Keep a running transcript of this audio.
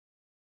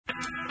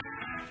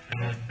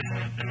Welcome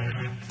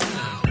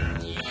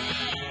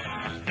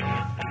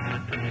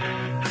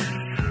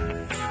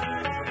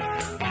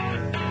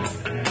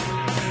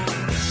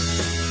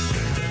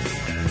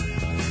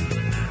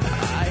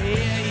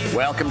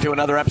to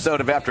another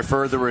episode of After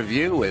Further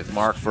Review with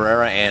Mark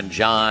Ferreira and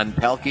John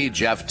Pelkey.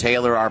 Jeff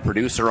Taylor, our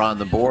producer, on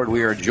the board.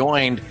 We are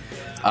joined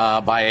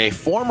by a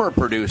former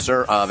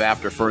producer of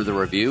After Further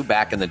Review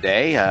back in the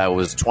day. It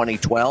was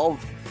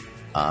 2012.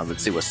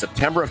 It was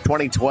September of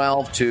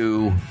 2012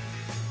 to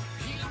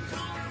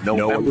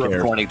November of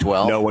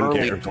 2012. No one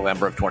early cares.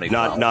 November of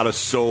 2012. Not a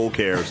soul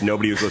cares.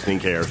 Nobody who's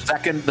listening cares.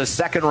 The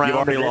second round. You've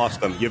already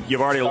lost them.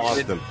 You've already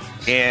lost them.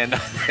 And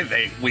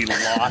we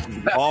lost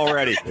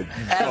already.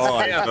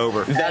 It's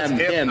over.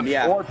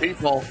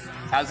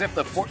 As if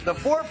the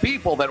four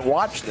people that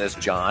watch this,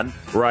 John,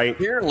 right,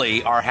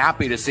 clearly are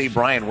happy to see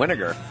Brian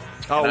Winiger.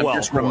 I'm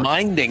just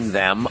reminding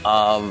them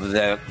of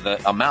the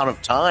amount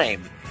of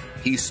time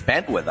he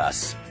spent with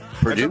us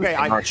producing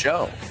our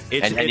show.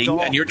 And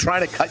you're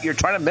trying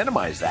to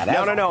minimize that.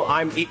 No.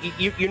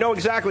 You know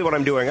exactly what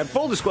I'm doing. At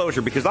full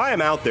disclosure, because I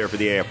am out there for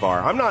the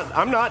AFR.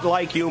 I'm not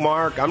like you,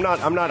 Mark. I'm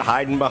not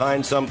hiding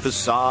behind some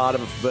facade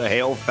of a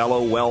hail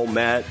fellow, well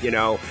met. You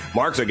know,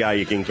 Mark's a guy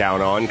you can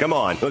count on. Come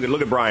on,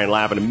 look at Brian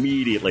laughing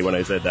immediately when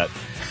I said that.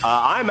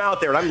 I'm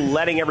out there and I'm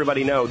letting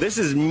everybody know this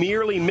is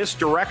merely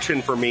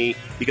misdirection for me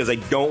because I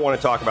don't want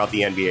to talk about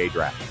the NBA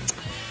draft.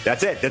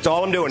 That's it. That's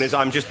all I'm doing is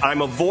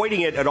I'm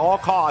avoiding it at all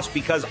costs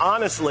because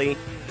honestly,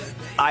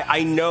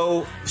 I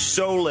know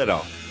so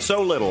little,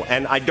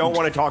 and I don't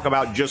want to talk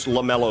about just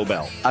LaMelo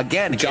Ball.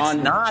 Again, John,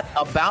 it's not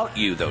about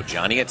you though,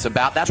 Johnny. It's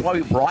about that's why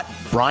we brought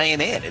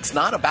Brian in. It's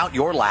not about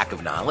your lack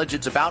of knowledge.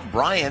 It's about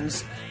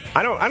Brian's.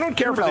 I don't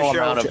care for the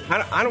show.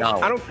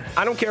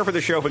 I don't care for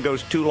the show if it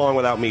goes too long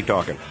without me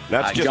talking.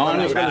 That's just John, what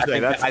I was going to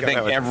say. I think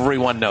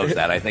everyone knows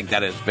that. I think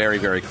that is very,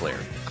 very clear.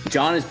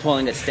 John is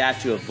pulling a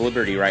Statue of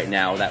Liberty right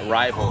now that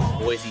rivals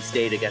Boise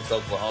State against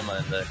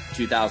Oklahoma in the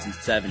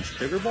 2007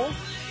 Sugar Bowl.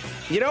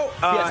 You know,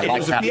 it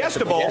was a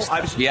Fiesta Bowl.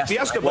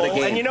 Fiesta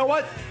Bowl, and you know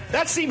what?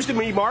 That seems to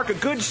me, Mark, a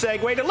good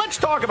segue to let's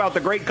talk about the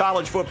great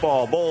college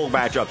football bowl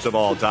matchups of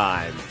all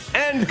time.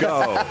 And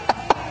go.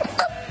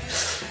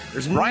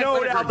 There's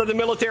no doubt that the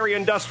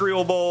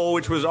Military-Industrial Bowl,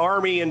 which was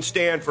Army and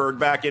Stanford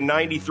back in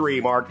 '93,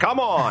 Mark. Come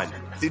on.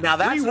 See, now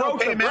that's an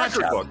okay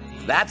matchup.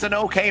 That's an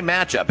okay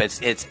matchup.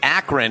 It's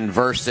Akron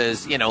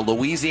versus,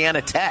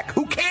 Louisiana Tech.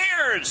 Who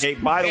cares? Hey,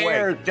 by the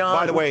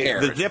way,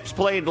 the Zips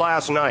played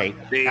last night.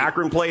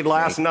 Akron played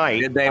last night.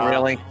 Did they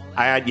really?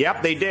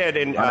 Yep, they did.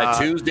 And on a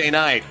Tuesday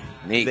night.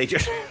 Neat.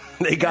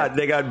 They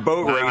got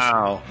boat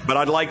race. But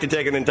I'd like to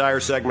take an entire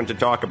segment to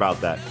talk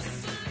about that,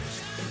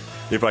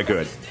 if I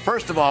could.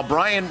 First of all,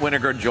 Brian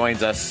Winiger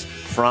joins us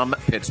from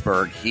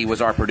Pittsburgh. He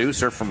was our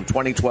producer from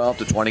 2012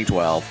 to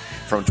 2012,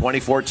 from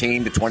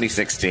 2014 to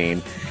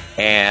 2016.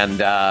 And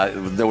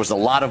there was a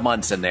lot of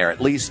months in there,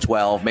 at least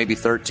 12, maybe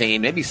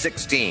 13, maybe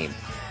 16.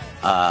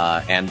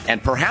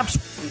 And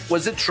perhaps,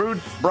 was it true,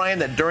 Brian,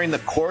 that during the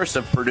course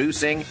of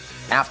producing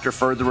After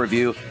Further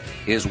Review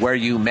is where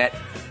you met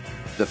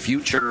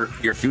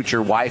your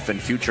future wife and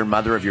future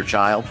mother of your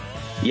child?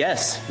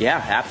 Yes.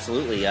 Yeah,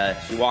 absolutely.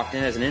 She walked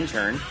in as an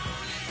intern.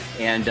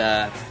 And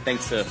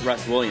thanks to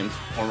Russ Williams,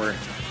 former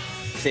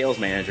sales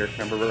manager.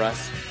 Remember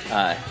Russ?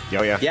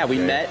 Yeah, we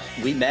met,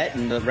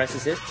 and the rest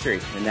is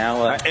history. And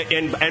now,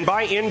 and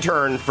by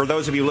intern, for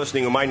those of you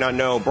listening who might not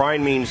know,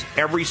 Brian means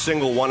every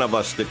single one of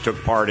us that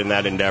took part in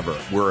that endeavor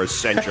were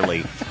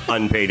essentially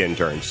unpaid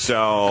interns.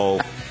 So,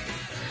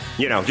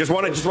 just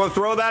want to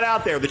throw that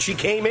out there that she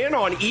came in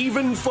on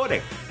even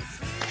footing.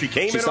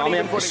 She saw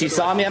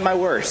me at my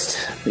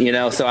worst.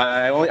 So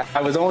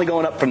I was only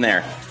going up from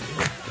there.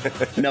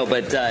 No,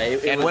 but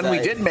when we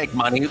did make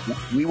money,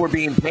 we were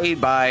being paid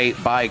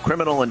by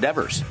criminal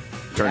endeavors.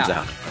 Turns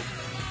out.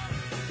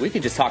 We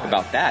could just talk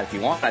about that if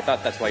you want. I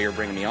thought that's why you were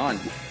bringing me on.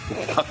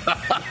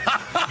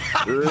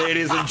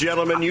 Ladies and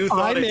gentlemen, you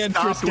thought it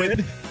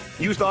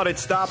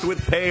stopped with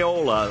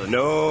payola.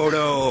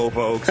 No,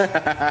 folks.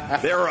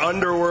 There are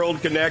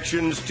underworld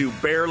connections to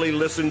barely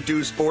listened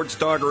to sports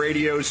talk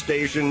radio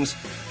stations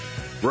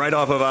right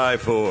off of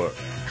I-4.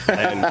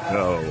 And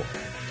no.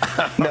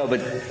 No,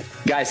 but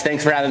guys,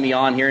 thanks for having me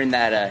on. Hearing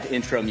that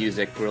intro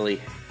music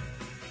really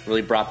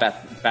brought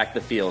back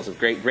the feels. It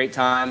was a great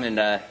time,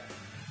 and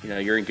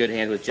you're in good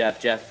hands with Jeff.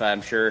 Jeff,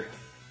 I'm sure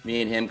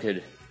me and him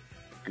could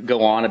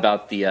go on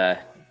about the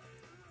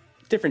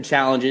different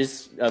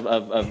challenges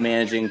of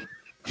managing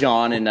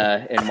John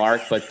and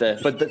Mark, but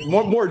the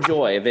more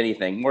joy of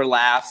anything, more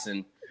laughs,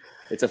 and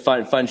it's a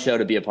fun show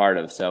to be a part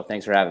of. So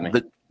thanks for having me.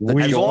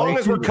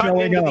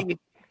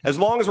 As long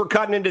as we're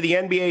cutting into the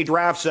NBA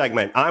draft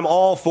segment, I'm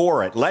all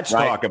for it. Let's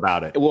talk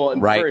about it. Well,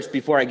 first,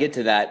 before I get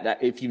to that,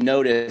 if you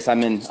notice,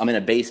 I'm in a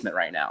basement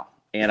right now,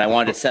 and I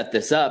wanted to set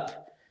this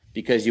up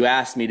because you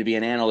asked me to be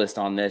an analyst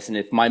on this, and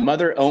if my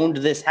mother owned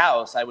this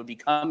house, I would be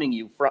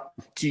coming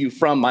to you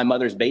from my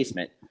mother's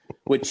basement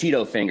with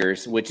Cheeto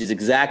fingers, which is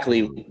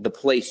exactly the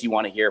place you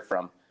want to hear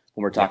from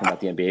when we're talking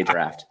about the NBA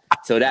draft.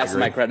 So it adds to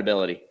my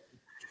credibility.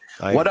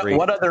 What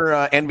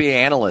other NBA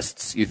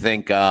analysts you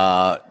think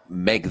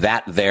make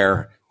that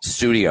their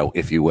studio,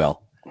 if you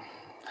will?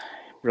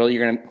 Really,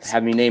 you're going to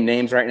have me name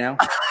names right now?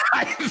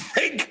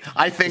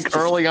 I think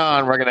early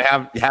on we're going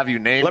to have you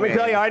name. Let me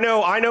tell you,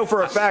 I know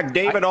for a fact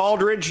David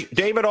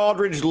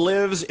Aldridge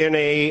lives in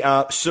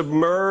a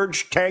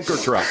submerged tanker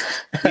truck.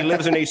 He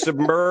lives in a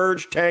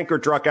submerged tanker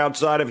truck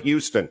outside of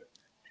Houston.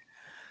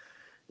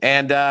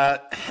 And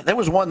there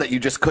was one that you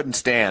just couldn't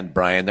stand,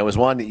 Brian. There was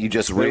one that you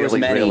just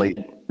really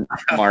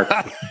Mark.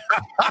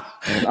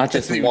 Not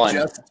just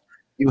one.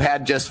 You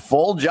had just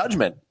full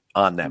judgment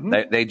on them.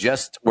 Mm-hmm. They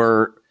just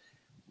were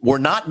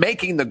not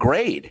making the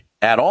grade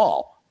at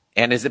all.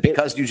 And is it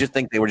because you just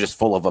think they were just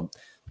full of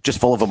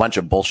a bunch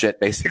of bullshit?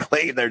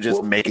 Basically, they're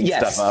just making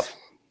stuff up.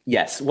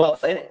 Yes. Well,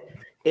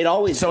 it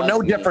always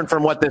no different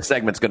from what this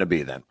segment's going to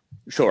be then.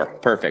 Sure.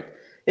 Perfect.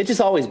 It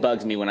just always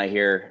bugs me when I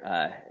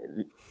hear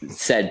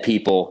said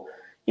people,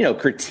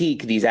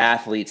 critique these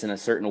athletes in a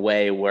certain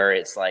way where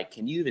it's like,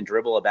 can you even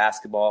dribble a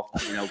basketball?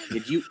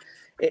 Could you?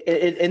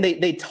 And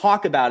they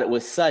talk about it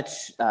with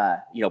such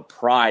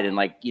pride and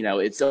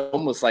it's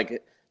almost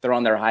like they're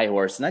on their high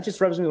horse, and that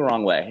just rubs me the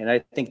wrong way. And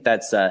I think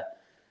that's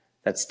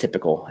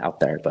typical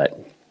out there.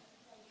 But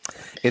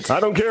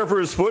I don't care for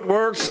his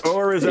footwork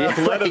or his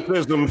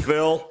athleticism,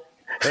 Phil.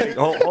 Hey,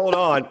 hold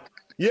on.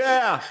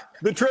 Yeah,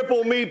 the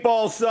triple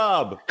meatball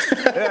sub.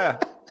 Yeah,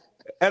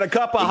 and a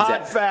cup of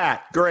hot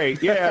fat.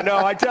 Great. Yeah,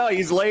 no, I tell you,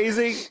 he's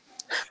lazy.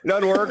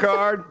 Doesn't work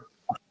hard.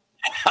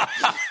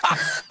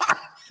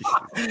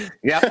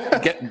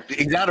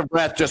 He's out of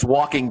breath just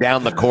walking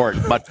down the court,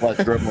 much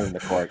less dribbling the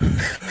court.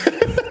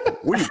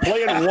 Were you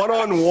playing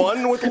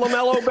one-on-one with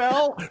LaMelo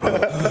Ball?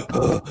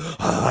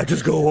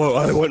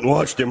 I went and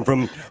watched him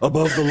from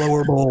above the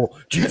lower bowl.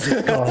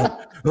 Jesus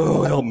God.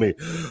 Oh, help me.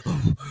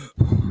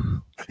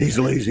 He's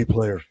a lazy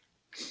player.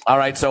 All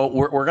right, so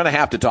we're going to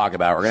have to talk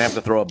about it. We're going to have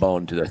to throw a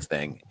bone to this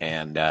thing.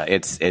 And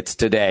it's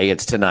today.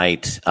 It's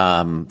tonight.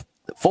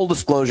 Full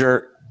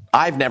disclosure,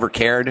 I've never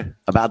cared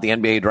about the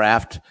NBA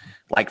draft.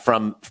 Like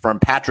from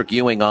Patrick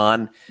Ewing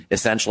on,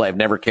 essentially, I've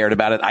never cared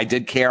about it. I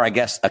did care, I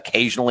guess,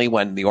 occasionally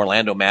when the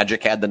Orlando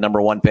Magic had the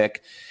number 1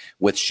 pick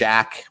with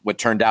Shaq, what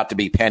turned out to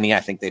be Penny.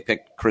 I think they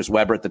picked Chris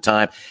Webber at the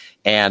time,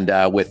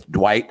 and with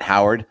Dwight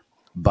Howard.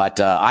 But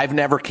I've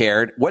never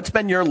cared. What's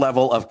been your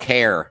level of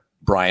care,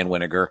 Brian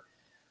Winiger,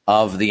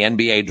 of the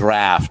NBA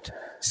draft,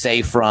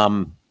 say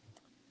from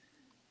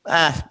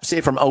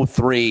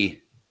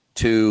 03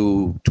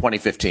 to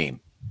 2015?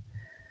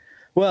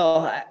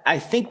 Well, I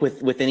think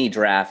with any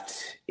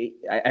draft,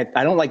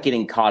 I don't like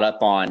getting caught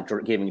up on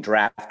giving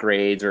draft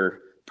grades or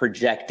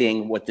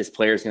projecting what this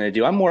player is going to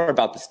do. I'm more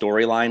about the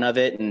storyline of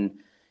it. And,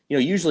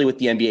 usually with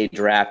the NBA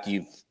draft,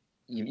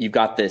 you've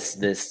got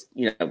this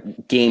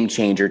game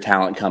changer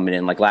talent coming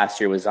in. Like last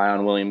year was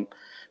Zion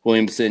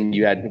Williamson.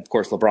 You had, of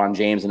course, LeBron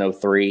James in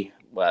 03,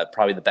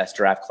 probably the best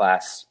draft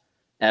class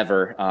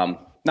ever.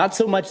 Not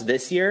so much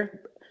this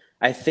year.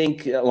 I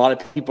think a lot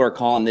of people are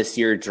calling this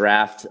year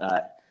draft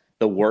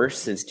the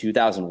worst since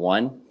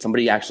 2001.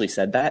 Somebody actually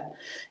said that.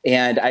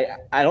 And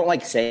I don't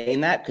like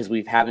saying that because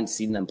we haven't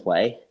seen them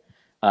play.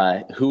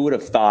 Who would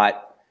have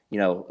thought,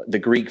 the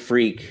Greek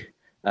freak,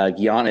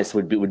 Giannis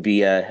would be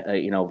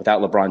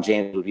without LeBron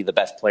James, would be the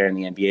best player in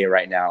the NBA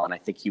right now. And I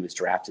think he was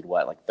drafted,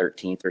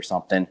 13th or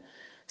something.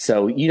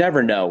 So you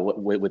never know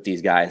with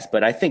these guys.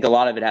 But I think a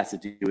lot of it has to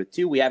do with,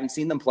 too, we haven't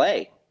seen them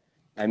play.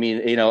 I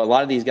mean, a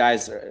lot of these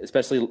guys,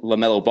 especially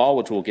LaMelo Ball,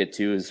 which we'll get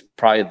to, is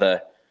probably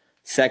the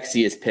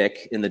sexiest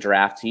pick in the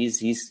draft. He's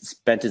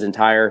spent his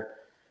entire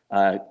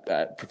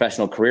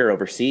professional career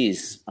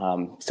overseas.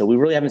 So we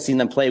really haven't seen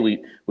them play.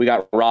 We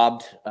got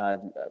robbed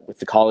with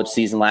the college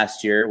season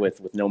last year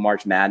with no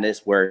March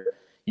Madness, where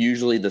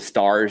usually the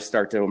stars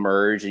start to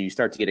emerge and you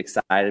start to get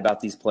excited about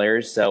these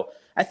players. So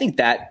I think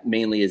that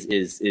mainly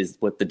is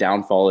what the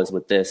downfall is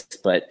with this.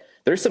 But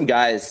there's some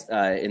guys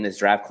in this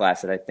draft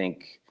class that I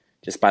think,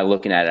 just by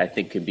looking at it, I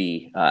think could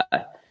be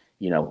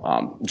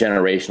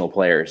generational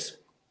players.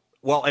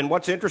 Well, and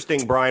what's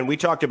interesting, Brian, we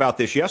talked about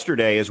this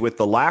yesterday, is with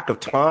the lack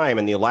of time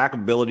and the lack of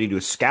ability to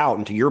scout.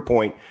 And to your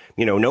point,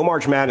 no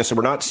March Madness. So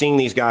we're not seeing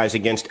these guys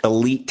against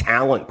elite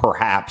talent,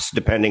 perhaps,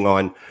 depending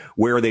on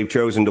where they've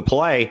chosen to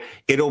play.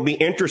 It'll be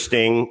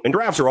interesting. And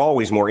drafts are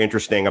always more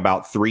interesting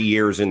about 3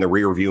 years in the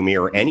rearview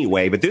mirror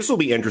anyway. But this will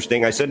be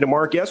interesting, I said to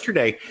Mark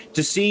yesterday,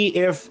 to see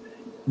if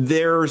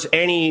there's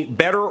any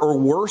better or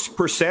worse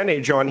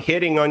percentage on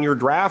hitting on your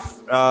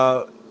draft,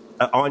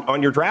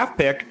 on your draft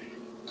pick.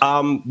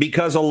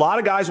 Because a lot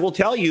of guys will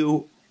tell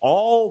you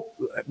all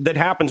that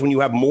happens when you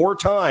have more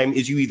time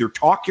is you either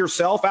talk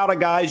yourself out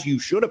of guys you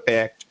should have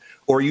picked,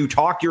 or you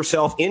talk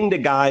yourself into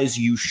guys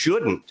you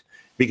shouldn't,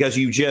 because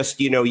you just,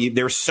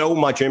 there's so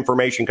much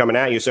information coming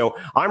at you. So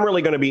I'm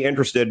really going to be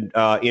interested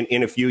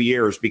in a few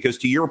years, because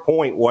to your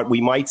point, what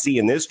we might see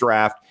in this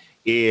draft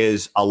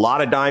is a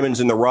lot of diamonds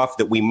in the rough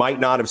that we might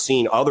not have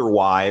seen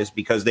otherwise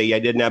because they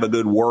didn't have a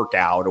good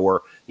workout,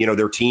 or,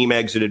 their team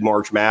exited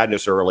March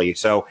Madness early.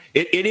 So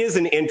it is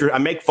I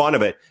make fun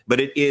of it, but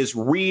it is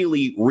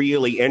really,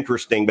 really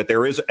interesting. But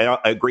there is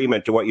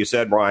agreement to what you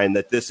said, Brian,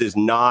 that this is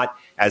not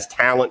as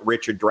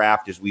talent-rich a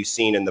draft as we've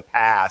seen in the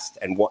past,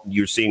 and what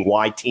you're seeing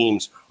why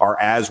teams are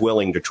as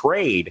willing to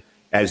trade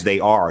as they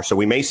are. So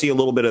we may see a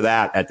little bit of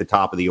that at the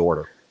top of the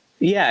order.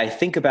 Yeah, I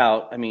think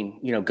about,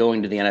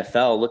 going to the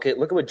NFL. Look at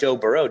what Joe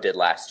Burrow did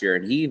last year,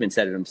 and he even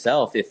said it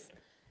himself.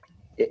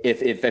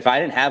 If I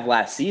didn't have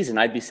last season,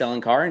 I'd be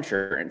selling car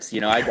insurance.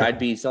 I'd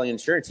be selling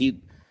insurance. He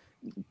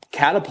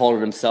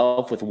catapulted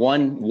himself with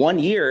one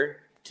year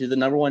to the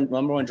number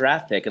one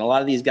draft pick, and a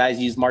lot of these guys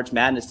use March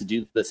Madness to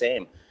do the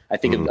same. I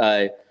think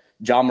of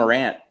John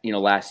Morant,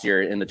 last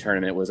year in the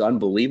tournament was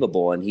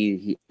unbelievable,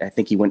 and I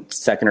think he went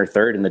second or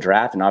third in the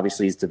draft, and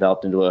obviously he's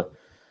developed into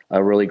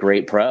a really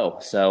great pro.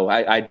 So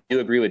I do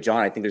agree with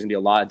John. I think there's gonna be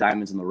a lot of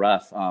diamonds in the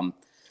rough.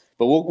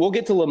 But we'll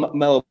get to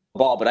LaMelo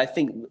Ball. But I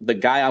think the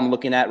guy I'm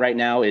looking at right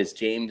now is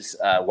James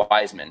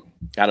Wiseman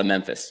out of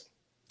Memphis.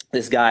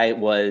 This guy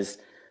was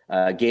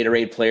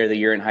Gatorade Player of the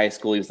Year in high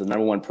school. He was the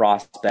number one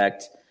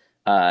prospect.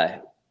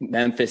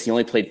 Memphis, he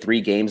only played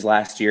 3 games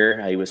last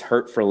year. He was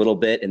hurt for a little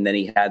bit, and then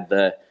he had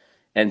the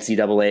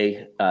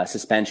NCAA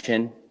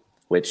suspension,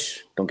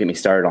 which don't get me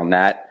started on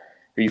that.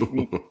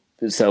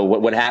 So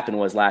what happened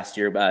was last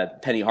year,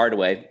 Penny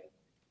Hardaway,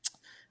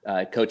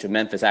 coach of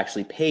Memphis,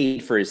 actually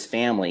paid for his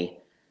family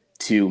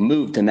to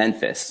move to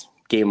Memphis,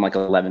 gave him like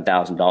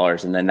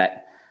 $11,000, and then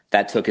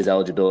that took his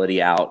eligibility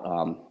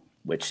out,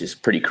 which is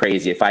pretty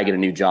crazy. If I get a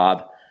new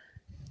job,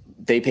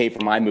 they pay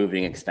for my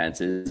moving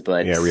expenses,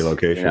 but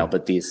relocation.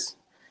 But these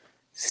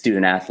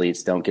student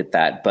athletes don't get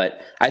that.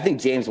 But I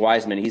think James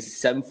Wiseman,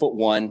 he's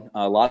 7'1",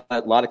 a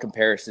lot of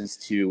comparisons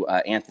to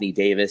Anthony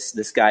Davis.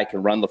 This guy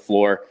can run the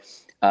floor.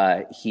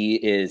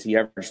 He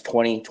averaged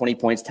 20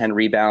 points, 10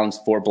 rebounds,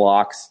 4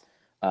 blocks.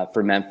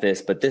 For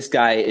Memphis, but this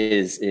guy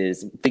is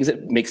things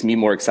that makes me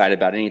more excited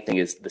about anything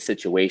is the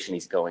situation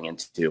he's going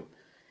into.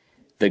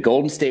 The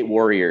Golden State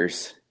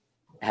Warriors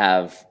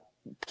have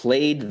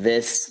played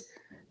this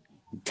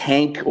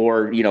tank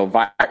or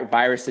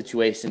virus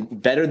situation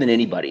better than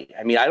anybody.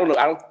 I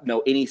don't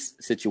know any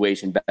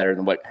situation better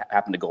than what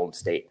happened to Golden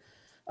State.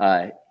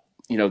 They're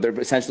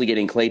essentially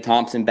getting Klay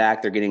Thompson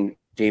back. They're getting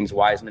James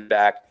Wiseman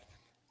back.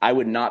 I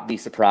would not be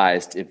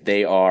surprised if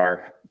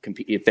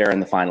they're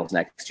in the finals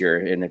next year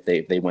and if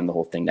they win the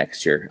whole thing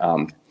next year.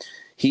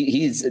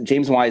 He's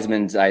James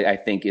Wiseman, I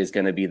think, is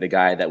going to be the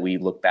guy that we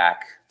look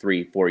back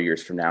 3-4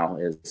 years from now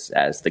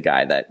as the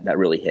guy that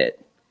really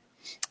hit.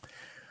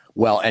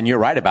 Well, and you're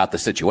right about the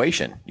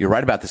situation.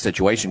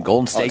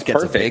 Golden State gets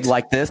perfect. a big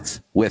like this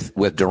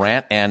with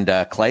Durant and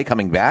Klay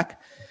coming back,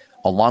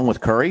 along with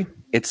Curry.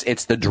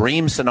 It's the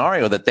dream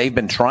scenario that they've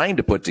been trying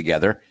to put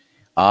together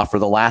for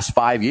the last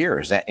 5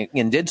 years,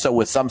 and did so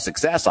with some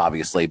success,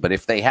 obviously. But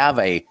if they have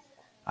a,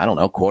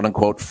 quote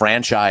unquote,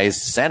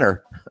 franchise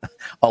center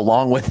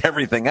along with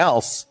everything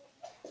else,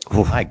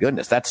 my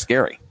goodness, that's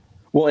scary.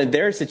 Well, in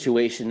their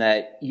situation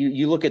that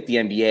you look at the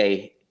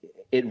NBA,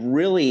 it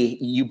really,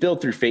 you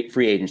build through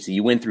free agency.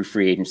 You win through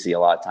free agency a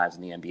lot of times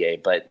in the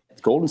NBA. But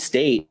Golden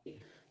State,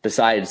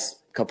 besides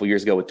a couple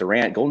years ago with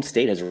Durant, Golden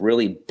State has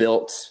really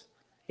built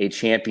a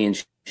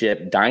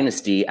championship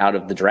dynasty out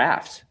of the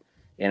draft.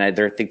 And I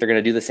think they're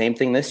going to do the same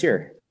thing this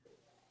year.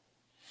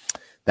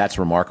 That's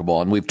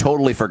remarkable, and we've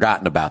totally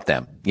forgotten about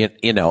them.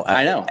 I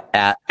know.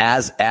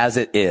 As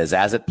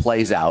it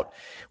plays out,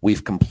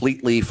 we've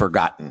completely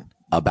forgotten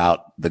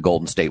about the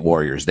Golden State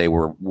Warriors. They're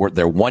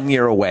 1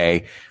 year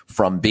away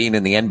from being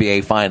in the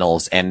NBA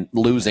Finals and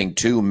losing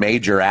 2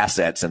 major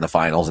assets in the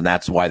finals, and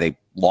that's why they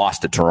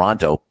lost to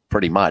Toronto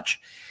pretty much.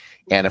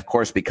 And of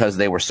course, because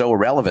they were so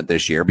irrelevant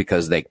this year,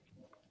 because the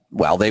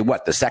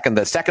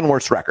second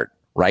worst record.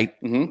 Right?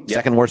 Mm-hmm. Yep.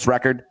 Second worst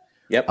record?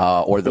 Yep.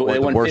 Or the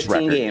worst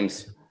 15 record.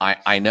 games.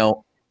 I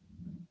know.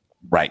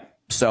 Right.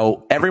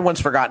 So everyone's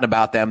forgotten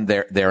about them.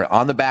 They're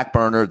on the back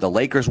burner. The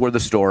Lakers were the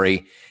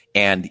story.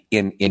 And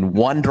in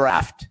one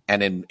draft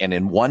and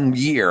in 1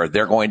 year,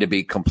 they're going to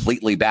be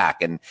completely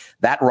back. And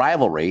that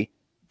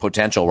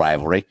potential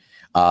rivalry,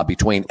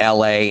 between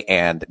LA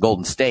and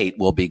Golden State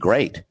will be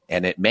great.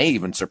 And it may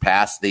even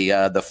surpass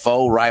the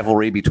faux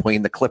rivalry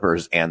between the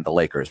Clippers and the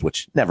Lakers,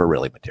 which never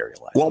really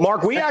materialized. Well,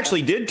 Mark, we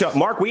actually did.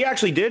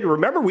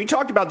 Remember, we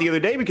talked about the other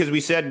day because we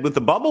said with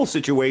the bubble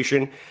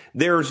situation,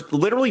 there's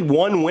literally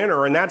one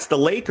winner, and that's the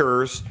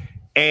Lakers.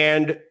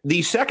 And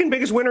the second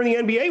biggest winner in the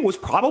NBA was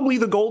probably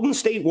the Golden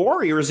State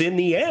Warriors in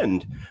the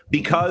end,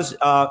 because,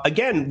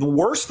 again, the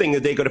worst thing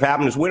that they could have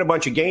happened is win a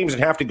bunch of games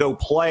and have to go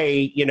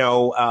play,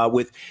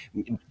 with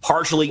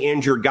partially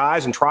injured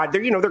guys and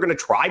they're going to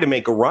try to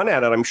make a run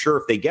at it, I'm sure,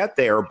 if they get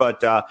there.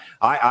 But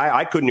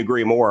I couldn't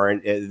agree more.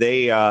 And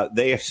they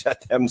have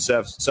set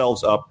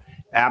themselves up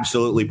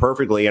absolutely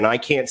perfectly. And I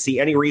can't see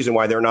any reason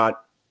why they're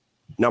not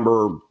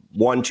number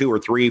 1, 2, or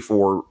 3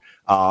 for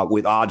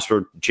with odds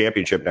for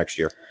championship next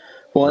year.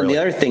 Well, really. And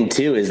the other thing,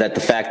 too, is that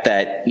the fact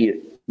that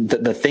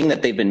the thing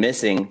that they've been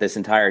missing this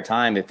entire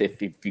time, if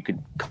you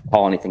could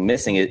call anything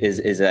missing,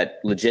 is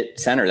that legit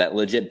center, that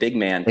legit big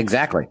man.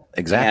 Exactly.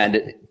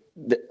 And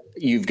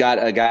you've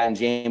got a guy in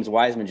James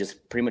Wiseman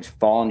just pretty much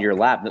fall into your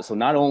lap. So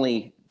not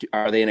only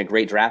are they in a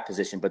great draft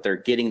position, but they're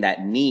getting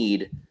that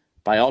need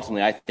by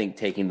ultimately, I think,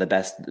 taking the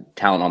best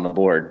talent on the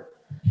board.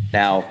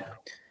 Now,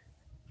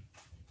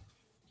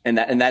 and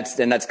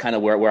that's kind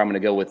of where I'm going to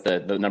go with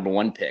the number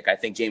one pick. I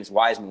think James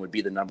Wiseman would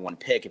be the number one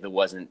pick if it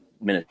wasn't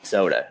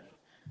Minnesota,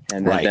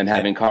 and them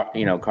having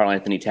Karl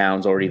Anthony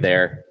Towns already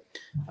there.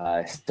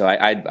 So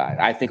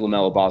I think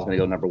LaMelo Ball is going to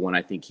go number one.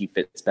 I think he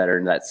fits better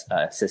in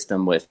that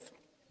system with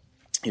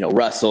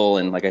Russell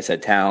and, like I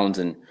said, Towns,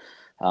 and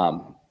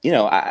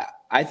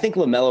I think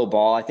LaMelo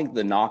Ball. I think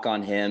the knock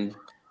on him,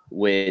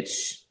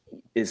 which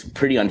is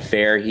pretty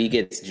unfair, he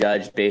gets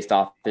judged based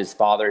off his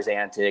father's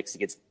antics. He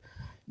gets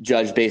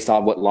judged based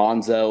on what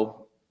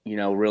Lonzo,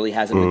 really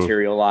hasn't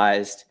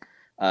materialized.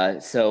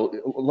 So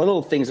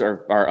little things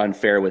are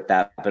unfair with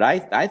that. But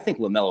I think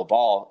LaMelo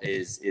Ball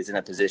is in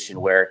a position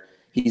where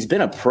he's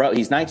been a pro.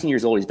 He's 19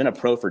 years old. He's been a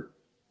pro for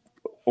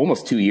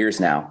almost 2 years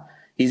now.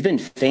 He's been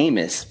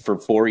famous for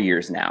 4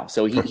 years now.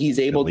 So he's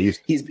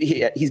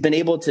been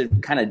able to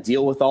kind of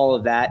deal with all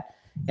of that.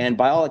 And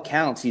by all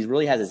accounts, he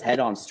really has his head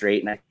on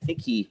straight. And I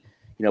think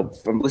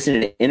from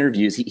listening to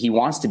interviews, he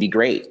wants to be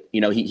great.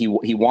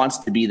 He wants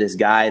to be this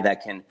guy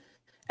that can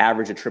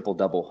average a triple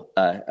double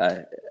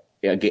a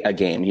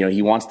game.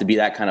 He wants to be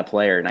that kind of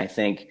player. And I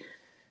think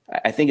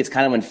it's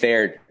kind of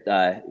unfair.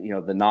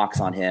 The knocks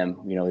on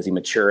him. Is he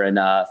mature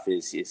enough?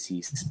 Is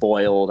he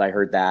spoiled? I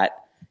heard that.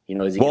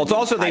 It's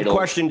also they've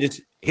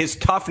questioned his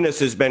toughness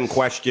has been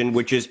questioned,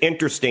 which is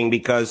interesting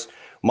because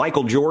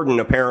Michael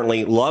Jordan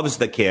apparently loves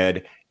the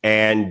kid,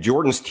 and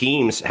Jordan's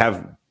teams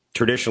have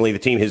traditionally, the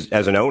team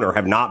as an owner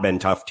have not been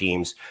tough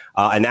teams,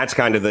 and that's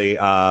kind of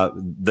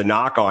the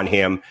knock on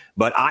him.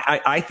 But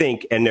I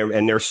think, and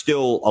there's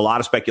still a lot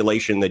of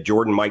speculation that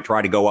Jordan might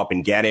try to go up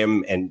and get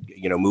him and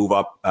move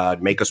up,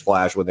 make a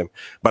splash with him.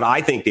 But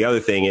I think the other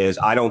thing is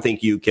I don't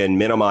think you can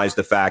minimize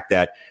the fact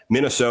that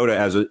Minnesota,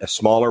 as a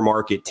smaller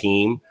market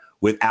team,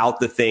 without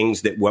the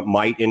things that what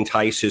might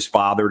entice his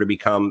father to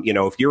become,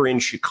 if you're in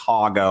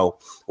Chicago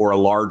or a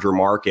larger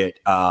market,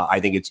 I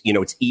think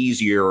it's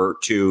easier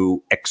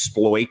to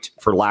exploit,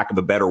 for lack of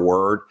a better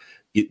word,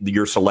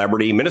 your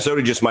celebrity.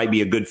 Minnesota just might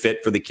be a good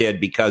fit for the kid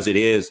because it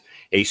is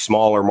a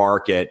smaller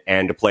market,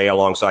 and to play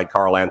alongside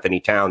Karl Anthony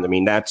Towns. I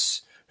mean,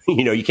 that's,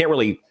 you can't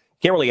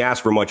really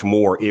ask for much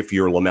more if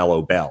you're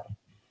LaMelo Ball.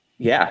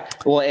 Yeah.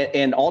 Well,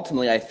 and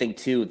ultimately I think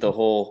too, the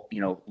whole,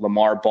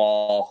 Lamar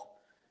Ball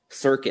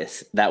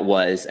circus that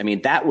was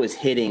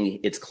hitting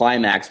its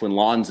climax when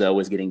Lonzo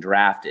was getting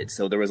drafted.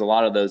 So there was a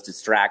lot of those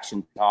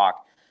distraction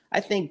talk. I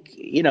think,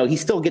 he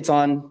still gets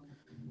on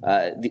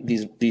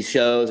these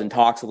shows and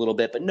talks a little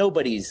bit, but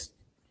nobody's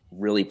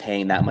really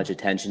paying that much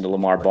attention to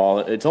Lamar Ball.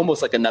 It's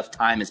almost like enough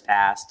time has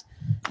passed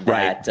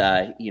that,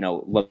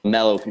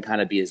 LaMelo can kind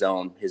of be his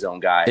own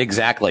guy.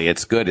 Exactly.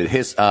 It's good.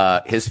 His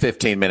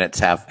 15 minutes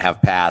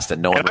have passed,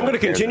 and no one. And I'm going to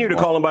continue to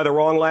call him by the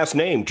wrong last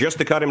name just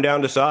to cut him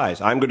down to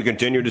size. I'm going to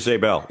continue to say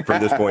Bell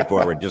from this point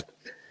forward.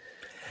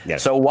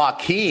 So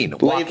Joaquin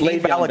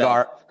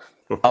Balaguer,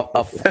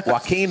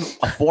 Joaquin,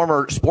 a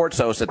former sports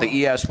host at the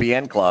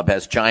ESPN Club,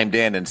 has chimed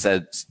in and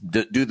said,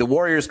 do the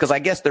Warriors, because I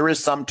guess there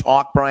is some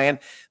talk, Brian,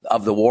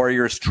 of the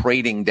Warriors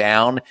trading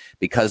down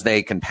because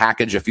they can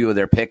package a few of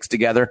their picks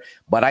together.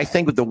 But I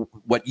think with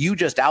what you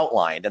just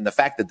outlined and the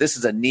fact that this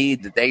is a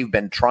need that they've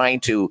been trying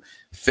to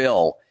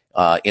fill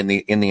in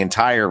the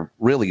entire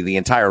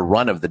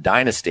run of the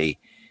dynasty,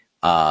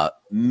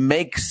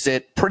 makes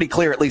it pretty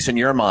clear, at least in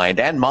your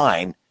mind and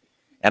mine,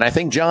 and I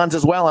think John's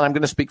as well, and I'm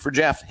going to speak for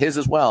Jeff, his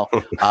as well,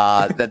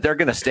 that they're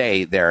going to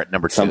stay there at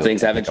number 2. Some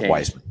things haven't changed.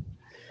 Wiseman.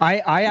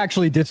 I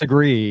actually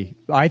disagree.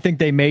 I think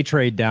they may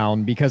trade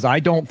down because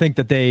I don't think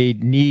that they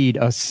need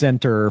a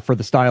center for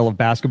the style of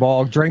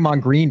basketball.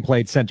 Draymond Green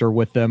played center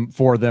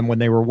for them when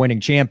they were winning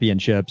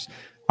championships.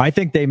 I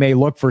think they may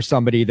look for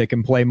somebody that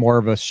can play more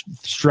of a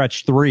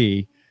stretch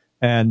 3,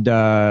 and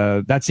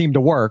that seemed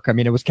to work. I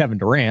mean, it was Kevin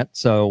Durant,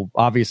 so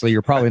obviously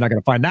you're probably not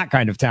going to find that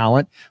kind of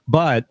talent,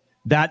 but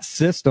that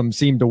system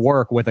seemed to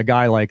work with a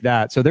guy like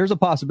that. So there's a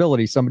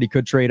possibility somebody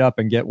could trade up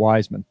and get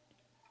Wiseman.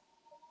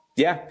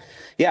 Yeah,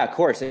 of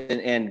course.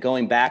 And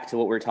going back to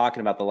what we were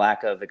talking about, the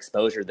lack of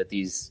exposure that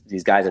these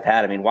guys have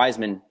had. I mean,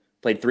 Wiseman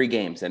played 3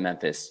 games at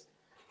Memphis.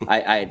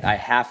 I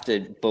have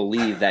to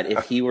believe that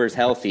if he was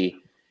healthy,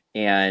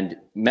 and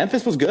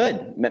Memphis was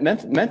good.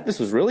 Memphis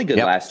was really good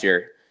last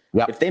year.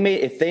 Yep. If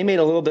they made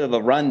a little bit of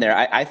a run there,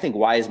 I think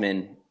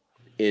Wiseman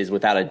is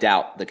without a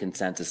doubt the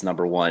consensus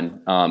number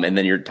 1. And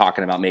then you're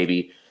talking about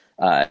maybe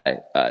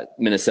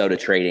Minnesota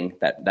trading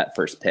that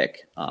first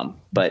pick.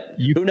 But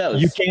who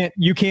knows?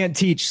 You can't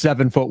teach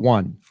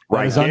 7'1".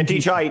 Right. Can't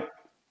teach height.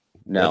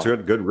 No. That's a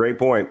good, great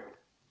point.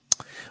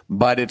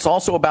 But it's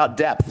also about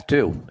depth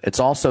too. It's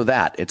also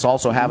that. It's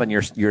also having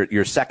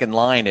your second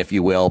line, if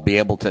you will, be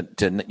able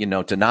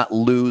to not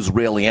lose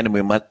really any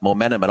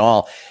momentum at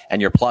all,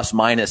 and your plus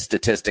minus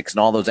statistics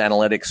and all those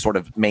analytics sort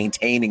of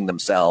maintaining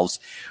themselves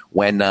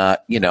when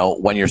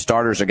your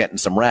starters are getting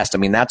some rest. I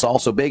mean, that's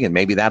also big, and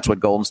maybe that's what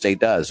Golden State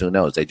does. Who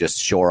knows? They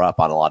just shore up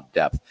on a lot of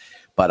depth.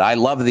 But I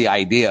love the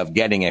idea of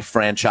getting a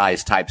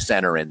franchise type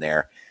center in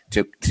there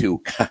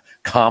to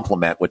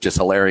complement, which is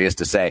hilarious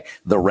to say,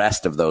 the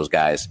rest of those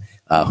guys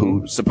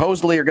who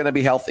supposedly are going to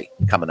be healthy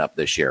coming up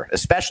this year.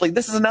 Especially,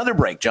 this is another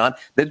break, John.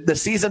 The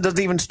season doesn't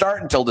even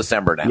start until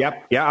December now.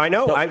 Yep. Yeah, I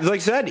know. Like I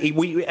said,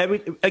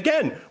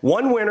 again,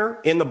 one winner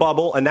in the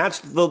bubble, and that's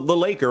the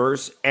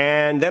Lakers,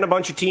 and then a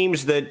bunch of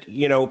teams that,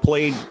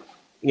 played,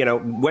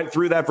 went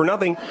through that for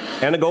nothing,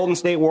 and the Golden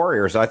State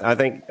Warriors. I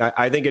think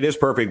it is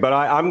perfect. But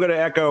I'm not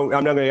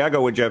going to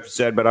echo what Jeff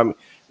said, but I'm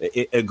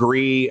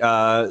agree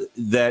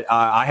that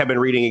I have been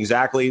reading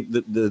exactly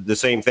the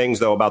same things,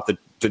 though, about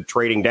the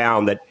trading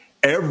down, that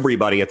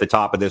everybody at the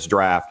top of this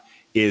draft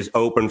is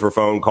open for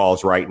phone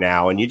calls right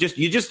now. And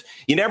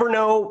you never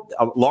know.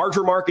 A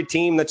larger market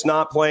team that's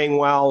not playing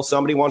well,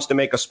 somebody wants to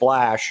make a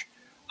splash.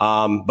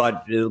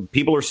 But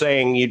people are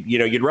saying,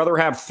 you'd rather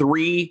have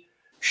 3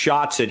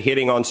 shots at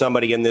hitting on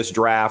somebody in this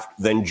draft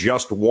than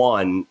just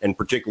one, and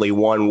particularly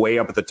one way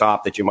up at the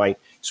top that you might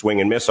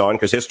swing and miss on,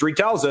 because history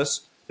tells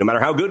us, no matter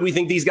how good we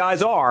think these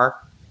guys are,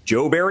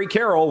 Joe Barry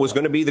Carroll was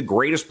going to be the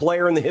greatest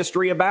player in the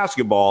history of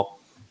basketball.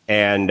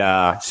 And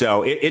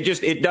so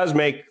it does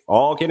make,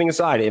 all kidding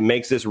aside, it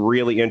makes this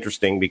really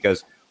interesting,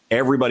 because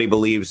everybody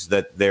believes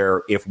that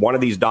if one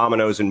of these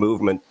dominoes and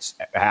movements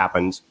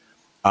happens,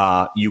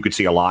 you could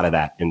see a lot of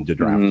that in the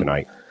draft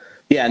tonight.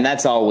 Yeah, and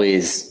that's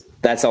always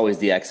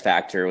the X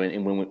factor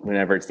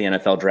whenever it's the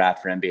NFL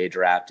draft or NBA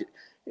draft.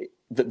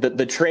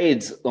 The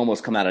trades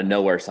almost come out of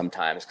nowhere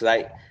sometimes,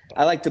 because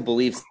I like to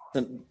believe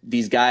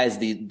these guys,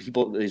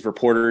 these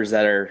reporters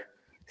that are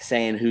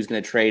saying who's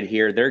going to trade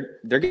here,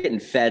 they're getting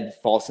fed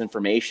false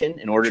information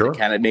in order to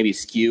kind of maybe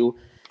skew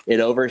it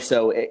over.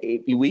 So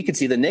we could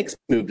see the Knicks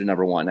move to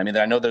number 1. I mean,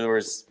 I know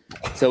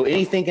so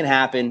anything can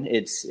happen.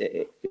 It's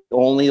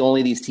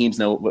only these teams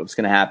know what's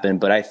going to happen.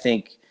 But I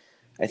think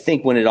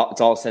when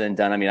it's all said and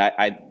done, I mean,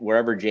 I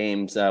wherever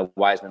James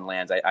Wiseman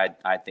lands,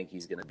 I think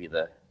he's going to be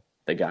the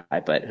guy.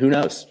 But who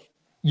knows?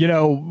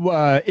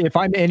 If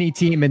I'm any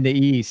team in the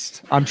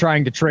East, I'm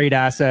trying to trade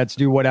assets,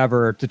 do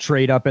whatever to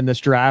trade up in this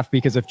draft,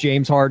 because if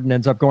James Harden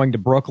ends up going to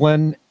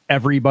Brooklyn,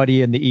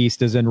 everybody in the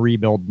East is in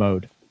rebuild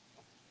mode,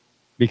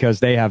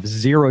 because they have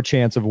 0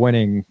 chance of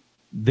winning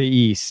the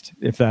East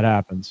if that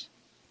happens.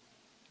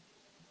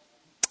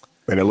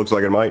 And it looks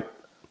like it might.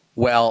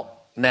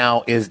 Well,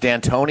 now, is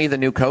D'Antoni the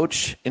new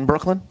coach in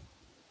Brooklyn?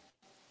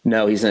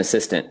 No, he's an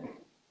assistant.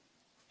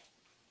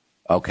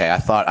 Okay, I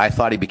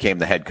thought he became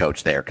the head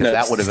coach there, because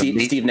that would have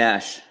Steve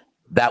Nash.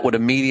 That would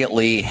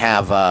immediately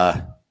have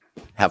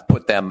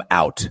put them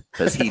out,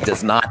 because he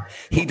does not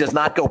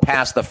go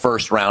past the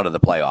first round of the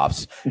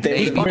playoffs.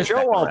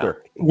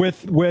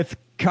 With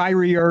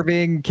Kyrie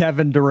Irving,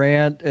 Kevin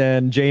Durant,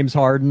 and James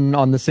Harden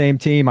on the same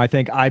team, I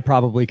think I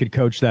probably could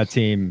coach that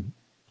team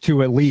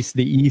to at least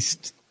the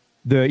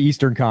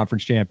Eastern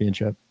Conference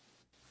Championship.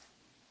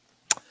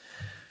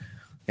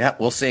 Yeah,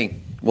 we'll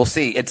see.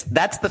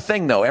 That's the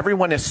thing, though.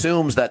 Everyone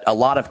assumes that a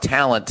lot of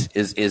talent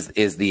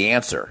is the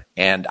answer,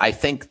 and I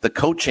think the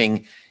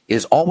coaching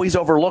is always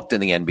overlooked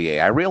in the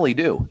NBA. I really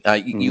do.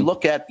 You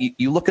look at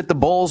the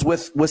Bulls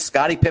with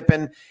Scottie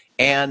Pippen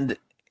and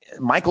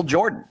Michael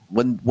Jordan.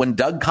 When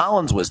Doug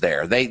Collins was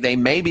there, they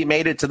maybe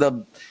made it to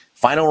the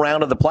final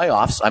round of the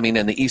playoffs. I mean,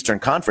 in the Eastern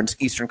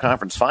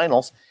Conference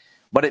Finals,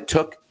 but it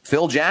took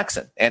Phil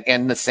Jackson,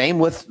 and the same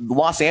with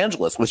Los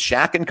Angeles with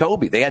Shaq and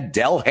Kobe. They had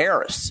Del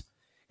Harris.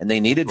 And they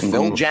needed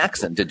Phil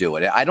Jackson to do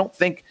it. I don't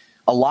think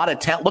a lot of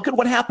talent. Look at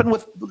what happened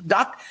with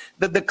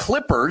the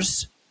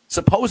Clippers,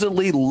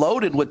 supposedly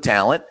loaded with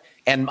talent,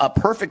 and a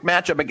perfect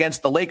matchup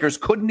against the Lakers,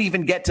 couldn't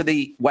even get to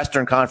the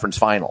Western Conference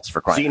Finals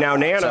for crying. See, now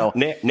Nana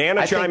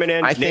chiming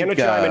in. I think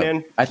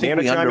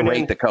we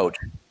underrate the coach.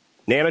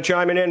 Nana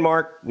chiming in,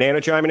 Mark. Nana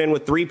chiming in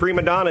with 3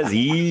 prima donnas.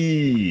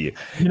 You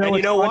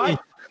know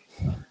what?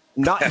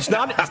 That's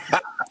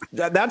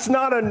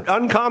not an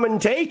uncommon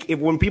take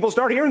when people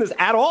start hearing this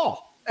at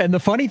all. And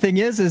the funny thing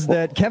is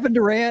that Kevin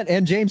Durant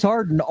and James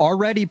Harden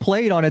already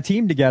played on a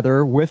team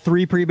together with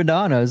 3 prima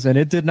donnas, and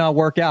it did not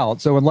work out.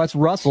 So unless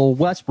Russell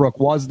Westbrook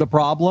was the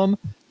problem,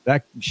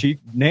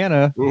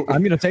 Nana,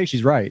 I'm going to say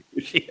she's right.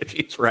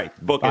 She's right.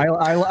 Book it.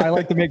 I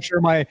like to make sure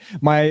my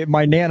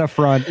Nana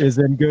front is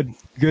in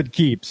good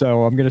keep.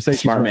 So I'm going to say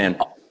smart she's right. Man.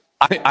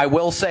 I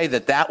will say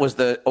that was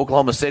the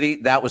Oklahoma City.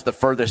 That was the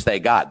furthest they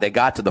got. They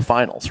got to the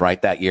finals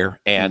that year,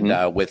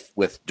 and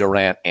with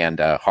Durant and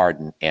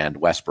Harden and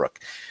Westbrook.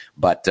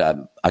 But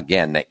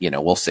again,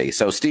 we'll see.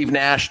 So Steve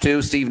Nash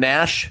too. Steve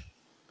Nash,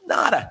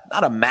 not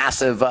a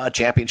massive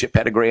championship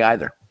pedigree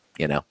either.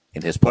 In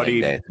his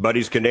playing days. But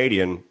he's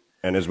Canadian,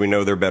 and as we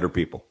know, they're better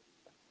people.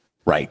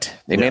 Right.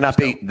 They may not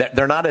be.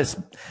 They're not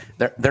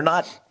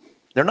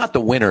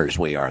the winners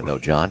we are, though,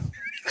 John.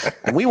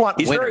 And we want.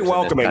 He's very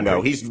welcoming,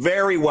 though. He's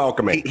very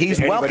welcoming. He's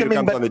welcoming,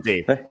 on the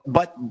team.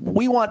 But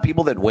we want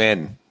people that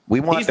win. We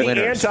want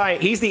winners.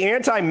 He's the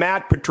anti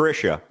Matt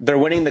Patricia. They're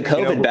winning the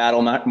COVID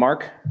battle,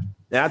 Mark.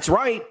 That's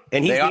right,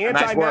 and he's the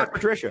anti Matt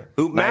Patricia.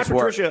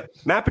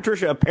 Matt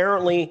Patricia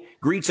apparently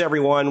greets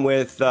everyone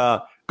with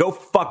 "Go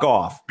fuck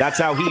off." That's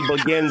how he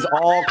begins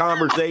all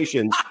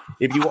conversations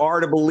if you are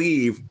to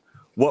believe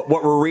what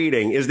we're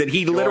reading, is that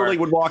he literally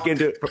would walk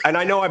into, and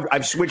I know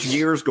I've switched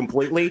gears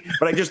completely,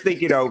 but I just think,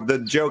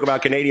 the joke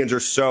about Canadians are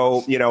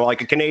so,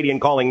 like a Canadian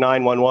calling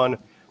 911.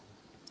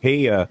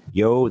 Hey,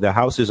 yo, the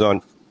house is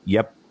on.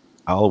 Yep,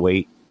 I'll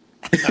wait.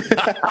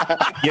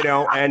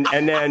 And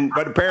then,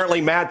 but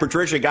apparently Matt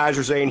Patricia guys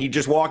are saying he'd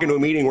just walk into a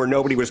meeting where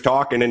nobody was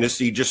talking and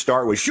he'd just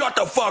start with, shut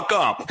the fuck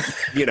up,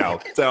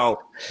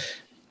 so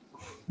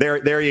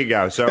there you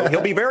go. So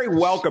he'll be very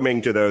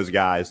welcoming to those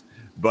guys,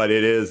 but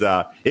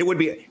it would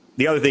be,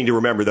 the other thing to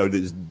remember though,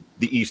 is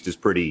the East is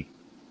pretty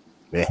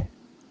meh.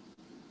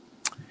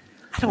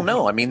 I don't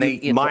know. I mean,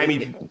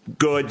 Miami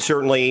good,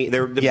 certainly.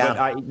 But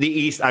the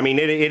East, I mean,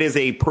 it is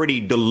a pretty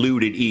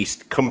diluted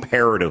East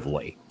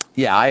comparatively.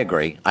 Yeah, I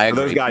agree.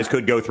 Those guys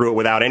could go through it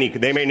without any.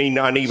 They may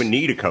not even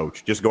need a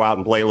coach. Just go out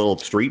and play a little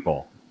street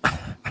ball.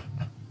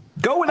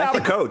 Go without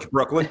a coach,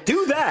 Brooklyn.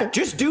 Do that.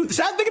 Just do.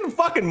 Stop thinking of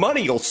fucking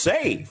money you'll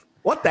save.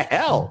 What the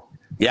hell?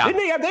 Yeah. Didn't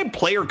they have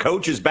player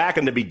coaches back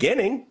in the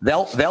beginning?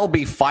 They'll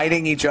be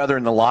fighting each other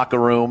in the locker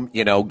room,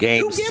 game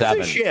Who gives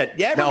 7. A shit?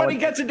 Yeah, everybody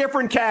gets a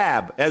different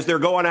cab as they're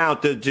going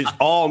out to just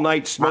all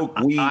night smoke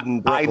weed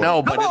and Brooklyn. I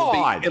know, but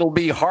it'll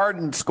be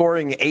Harden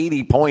scoring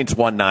 80 points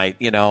one night,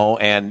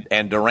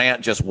 and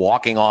Durant just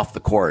walking off the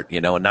court,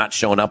 and not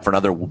showing up for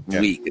another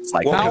week. It's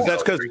like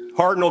that's because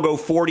Harden will go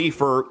 40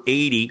 for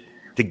 80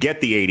 to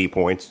get the 80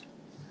 points.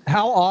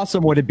 How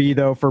awesome would it be,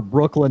 though, for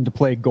Brooklyn to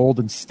play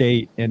Golden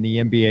State in the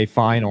NBA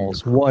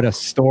Finals? What a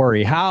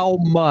story. How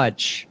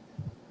much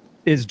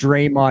is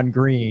Draymond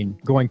Green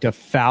going to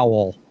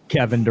foul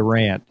Kevin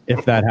Durant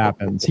if that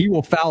happens? He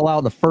will foul out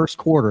in the first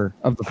quarter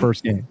of the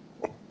first game.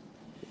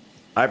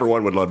 I, for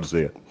one, would love to see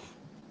it.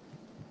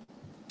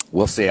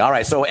 We'll see. All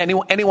right, so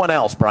anyone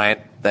else,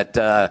 Bryant,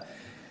 that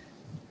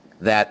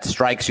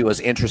strikes you as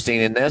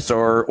interesting in this,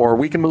 or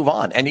we can move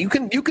on. And you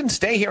can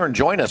stay here and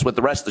join us with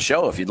the rest of the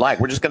show if you'd like.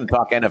 We're just going to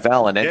talk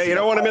NFL and you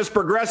don't want to miss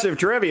progressive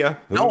trivia.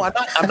 No, I'm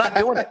not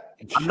doing it.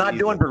 I'm not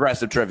doing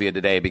progressive trivia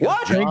today because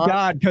what? Thank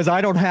God, because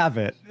I don't have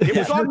it. It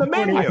was on the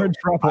menu.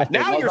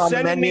 Now you're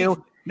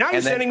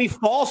sending me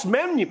false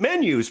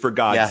menus for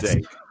God's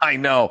sake. I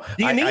know.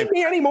 Do you need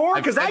me anymore?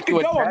 Because I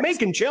could go. I'm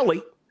making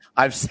chili.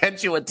 I've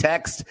sent you a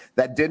text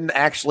that didn't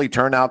actually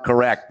turn out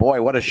correct.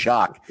 Boy, what a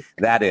shock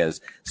that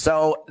is.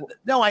 So,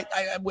 no, I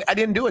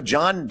didn't do it.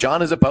 John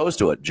is opposed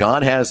to it.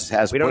 John has.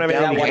 We don't have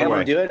anything. Why don't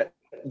we do it?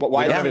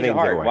 Why don't we do it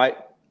hard? Why?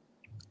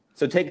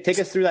 So take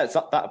us through that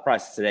thought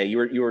process today. You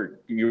were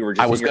just.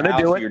 I was going to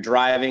do it. You're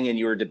driving and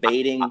you were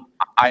debating.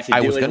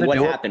 I was going to do it.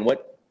 What happened?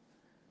 What?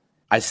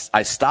 I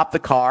stopped the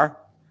car.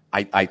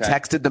 I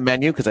texted the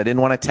menu because I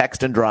didn't want to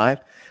text and drive.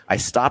 I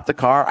stopped the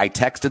car. I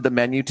texted the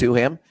menu to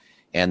him.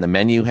 And the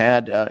menu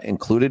had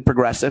included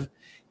progressive,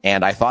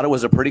 and I thought it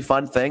was a pretty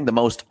fun thing. The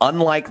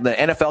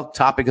NFL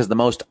topic is the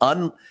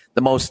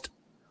most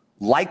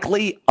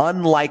likely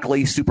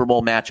unlikely Super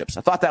Bowl matchups. I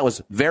thought that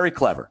was very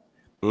clever.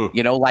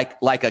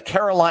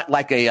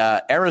 Like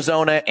a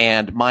Arizona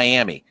and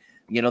Miami.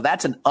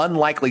 That's an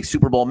unlikely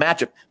Super Bowl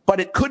matchup, but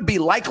it could be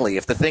likely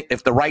if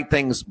the right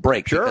things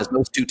break. Sure. Because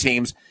those two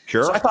teams.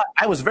 Sure. So I thought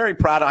I was very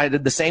proud. I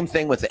did the same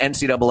thing with the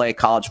NCAA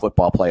college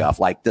football playoff.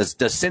 Like, does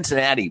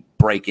Cincinnati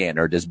break in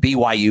or does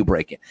BYU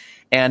break in?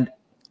 And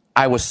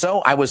I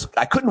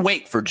couldn't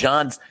wait for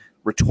John's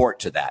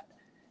retort to that.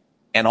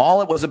 And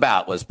all it was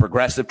about was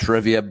progressive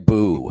trivia.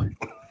 Boo.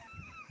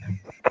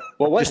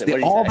 What was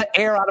it? All the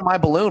air out of my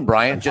balloon,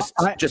 Brian. Just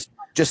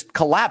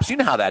collapse. You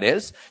know how that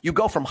is. You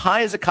go from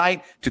high as a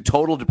kite to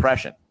total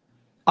depression.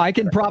 I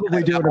can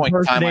probably do an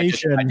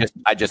impersonation.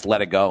 I just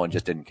let it go and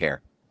just didn't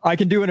care. I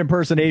can do an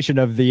impersonation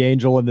of the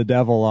angel and the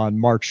devil on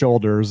Mark's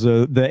shoulders.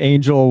 The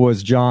angel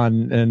was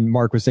John, and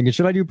Mark was thinking,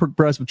 should I do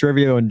progressive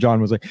trivia? And John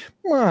was like,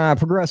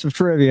 progressive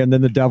trivia. And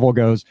then the devil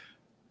goes,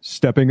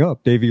 stepping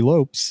up, Davy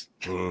Lopes.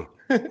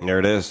 There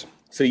it is.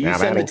 So you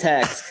send the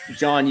text,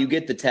 John, you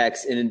get the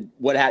text, and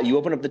you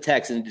open up the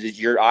text, and did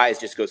your eyes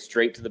just go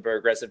straight to the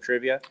progressive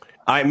trivia?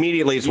 I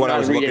immediately is what I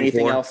was looking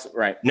anything for. Else?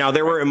 Right. Now,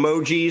 there were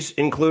emojis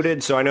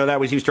included, so I know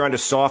he was trying to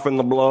soften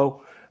the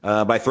blow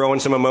by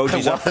throwing some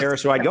emojis up there.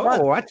 So I'd go,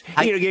 oh, what?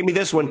 He gave me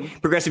this one,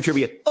 progressive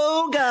trivia.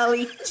 Oh,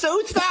 golly,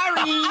 so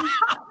sorry.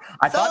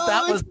 I thought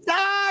that was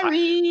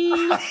sorry.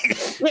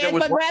 It's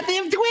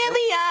progressive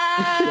trivia.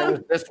 There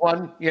was this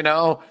one, Then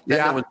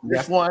there was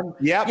this one.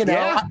 Yep. And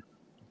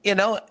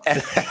there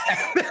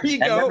you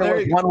go. There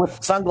was one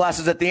with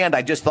sunglasses at the end.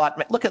 I just thought,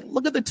 man, look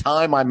at the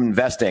time I'm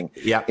investing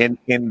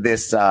in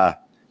this,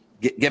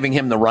 giving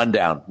him the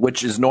rundown,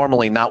 which is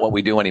normally not what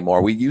we do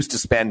anymore. We used to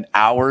spend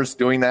hours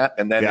doing that,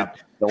 and then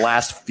the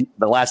last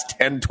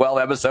 10, 12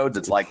 episodes,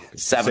 it's like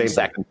 7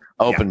 seconds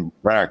open,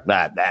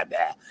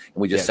 and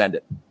we just send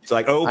it. It's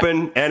like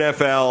open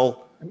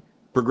NFL,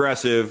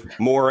 progressive,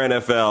 more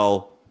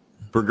NFL,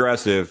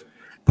 progressive.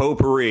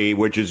 Potpourri,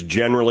 which is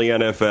generally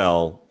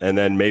NFL, and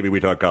then maybe we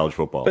talk college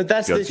football. But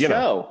that's the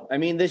show. I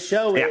mean, this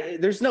show,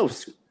 there's no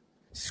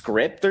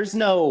script. There's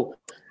no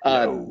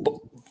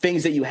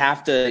things that you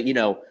have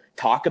to,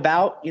 talk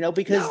about,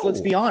 because let's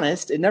be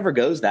honest, it never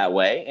goes that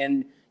way.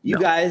 And you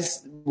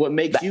guys, what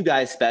makes you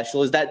guys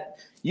special is that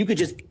you could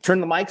just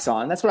turn the mics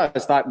on. That's what I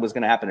thought was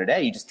going to happen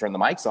today. You just turn the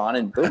mics on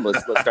and boom,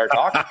 let's start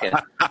talking.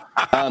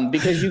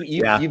 Because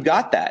you've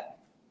got that.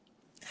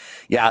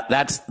 Yeah,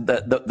 that's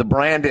the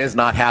brand is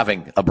not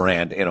having a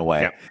brand in a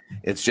way. Yeah.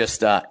 It's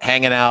just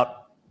hanging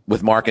out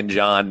with Mark and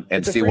John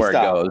and see where it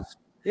goes.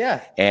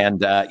 Yeah.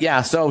 And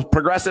so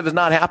progressive is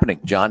not happening,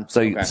 John.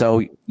 So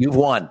so you've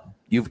won.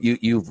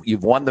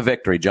 You've won the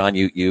victory, John.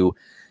 You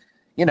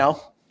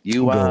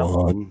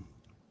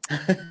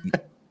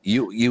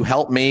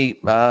helped me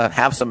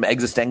have some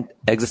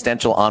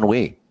existential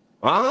ennui.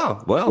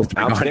 Ah, well,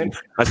 outstanding.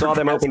 I saw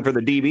them open for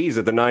the DBs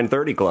at the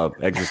 930 Club.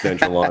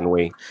 Existential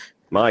ennui.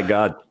 My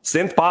God.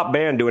 Synth pop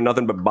band doing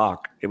nothing but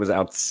Bach. It was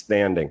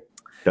outstanding.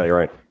 Tell you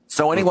right.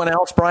 So anyone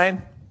else,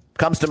 Brian,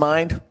 comes to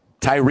mind?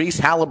 Tyrese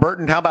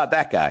Halliburton. How about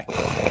that guy?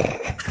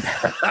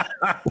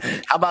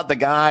 How about the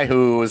guy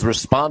who was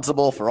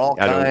responsible for all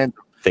kinds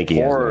of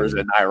horrors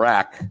in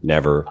Iraq?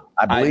 Never.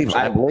 I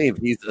believe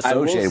he's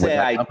associated with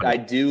that company. I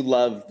do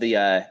love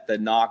the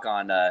knock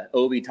on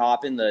Obi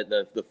Toppin,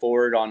 the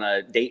forward on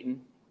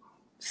Dayton.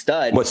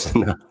 Stud. What's the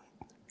knock?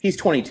 He's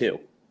 22.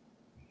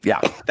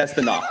 Yeah. That's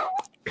the knock.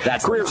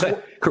 That's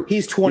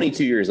he's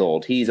 22 years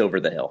old. He's over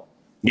the hill.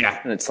 Yeah.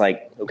 And it's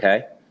like,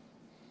 okay.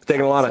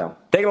 Taking a lot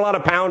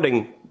of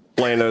pounding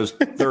playing those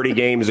 30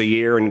 games a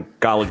year in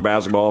college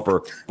basketball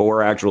for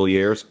 4 actual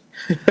years.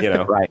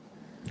 Right.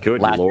 Good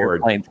Last Lord.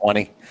 Year playing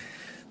 20.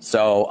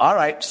 So, all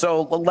right.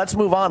 So let's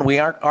move on. We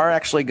are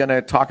actually going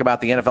to talk about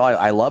the NFL.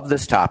 I love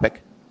this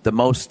topic. The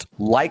most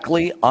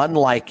likely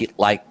unlikely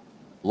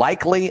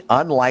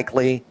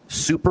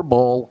Super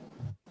Bowl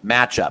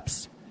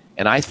matchups.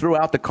 And I threw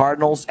out the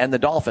Cardinals and the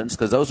Dolphins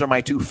because those are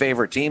my 2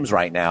 favorite teams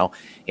right now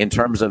in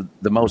terms of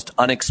the most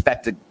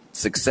unexpected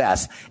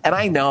success. And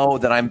I know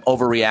that I'm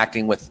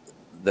overreacting with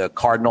the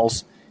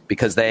Cardinals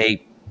because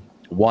they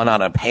won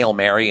on a Hail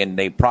Mary and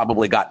they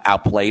probably got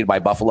outplayed by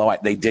Buffalo.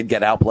 They did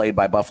get outplayed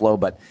by Buffalo,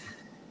 but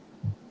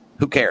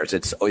who cares?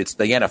 It's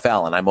the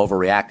NFL and I'm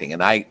overreacting.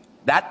 And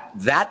that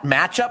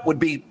matchup would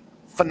be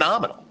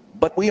phenomenal.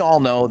 But we all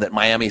know that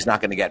Miami's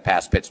not going to get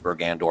past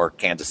Pittsburgh and or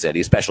Kansas City,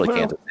 especially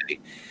Kansas City.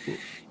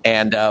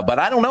 And but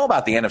I don't know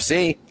about the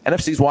NFC.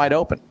 NFC's wide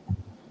open.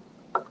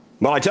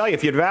 Well, I tell you,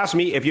 if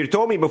you'd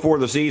told me before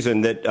the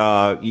season that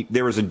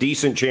there was a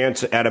decent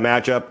chance at a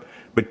matchup,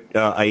 but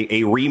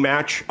a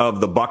rematch of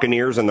the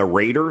Buccaneers and the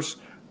Raiders,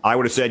 I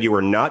would have said you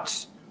were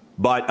nuts.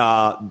 But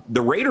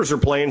the Raiders are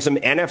playing some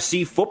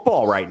NFC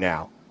football right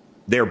now.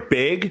 They're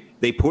big.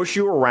 They push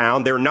you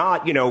around. They're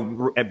not,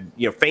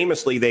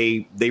 famously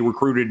they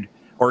recruited.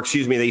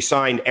 They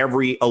signed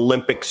every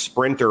Olympic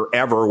sprinter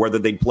ever, whether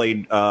they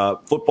played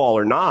football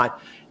or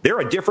not. They're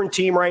a different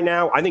team right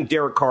now. I think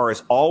Derek Carr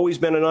has always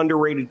been an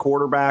underrated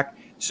quarterback.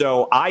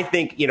 So I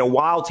think,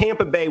 while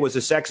Tampa Bay was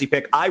a sexy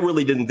pick, I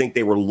really didn't think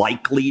they were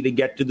likely to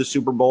get to the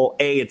Super Bowl.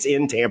 It's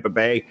in Tampa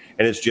Bay,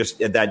 and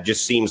that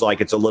just seems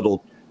like it's a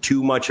little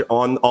too much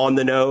on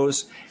the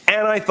nose.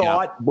 And I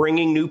thought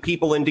bringing new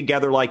people in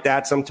together like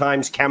that,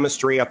 sometimes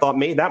chemistry, I thought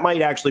maybe that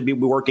might actually be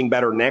working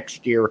better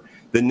next year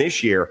than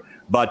this year.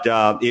 But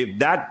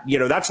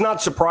that's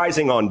not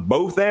surprising on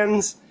both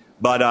ends.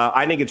 But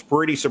I think it's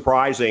pretty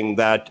surprising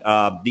that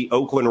the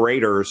Oakland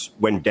Raiders,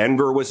 when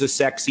Denver was a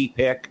sexy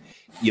pick,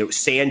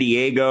 San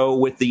Diego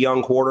with the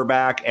young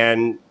quarterback,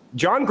 and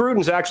John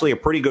Gruden's actually a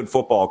pretty good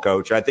football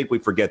coach. I think we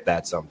forget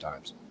that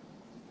sometimes.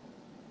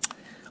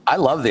 I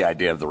love the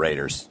idea of the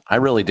Raiders. I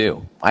really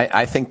do.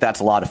 I think that's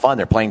a lot of fun.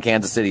 They're playing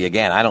Kansas City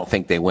again. I don't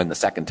think they win the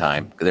second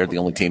time. They're the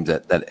only team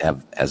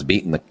that has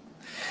beaten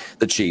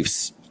the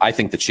Chiefs. I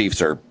think the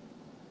Chiefs are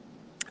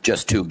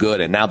just too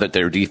good. And now that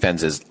their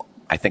defense is,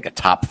 I think, a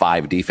top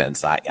 5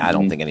 defense, I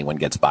don't think anyone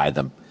gets by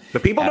them.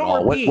 But people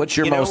don't repeat. What's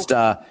your most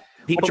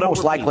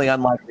likely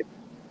unlikely?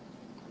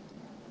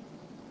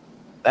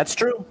 That's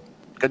true.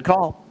 Good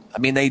call. I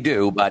mean, they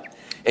do, but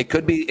it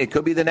could be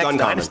the next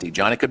dynasty,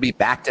 John. It could be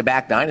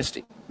back-to-back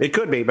dynasty. It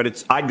could be,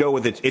 but I'd go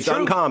with it. It's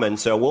uncommon,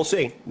 so we'll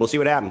see. We'll see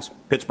what happens.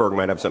 Pittsburgh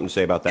might have something to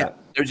say about that.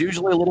 Yeah, there's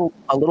usually a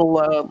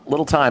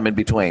little time in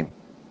between.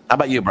 How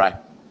about you, Brian?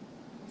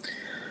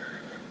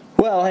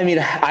 Well, I mean,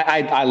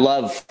 I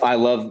love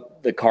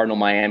the Cardinal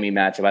Miami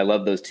matchup. I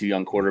love those 2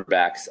 young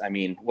quarterbacks. I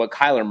mean, what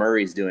Kyler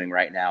Murray's doing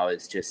right now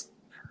is just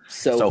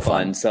so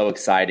fun, so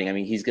exciting. I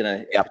mean, he's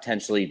going to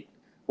potentially.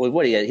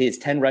 Well, he has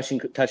 10 rushing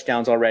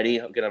touchdowns already.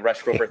 Going to rush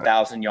for over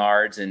 1,000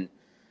 yards, and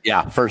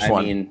first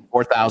I mean,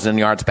 4,000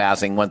 yards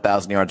passing,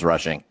 1,000 yards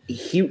rushing.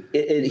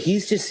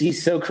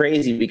 He's so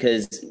crazy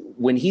because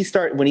when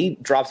he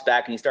drops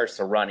back and he starts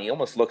to run, he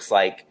almost looks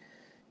like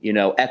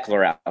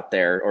Eckler out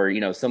there,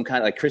 or some kind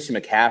of like Christian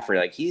McCaffrey.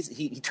 Like he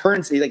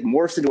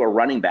morphs into a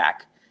running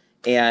back,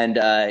 and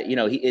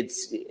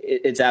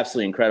it's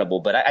absolutely incredible.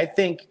 But I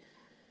think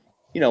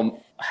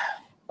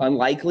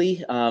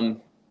unlikely.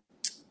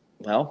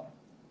 Well,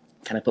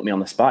 kind of put me on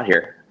the spot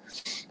here.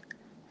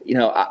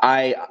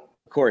 I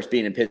of course,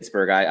 being in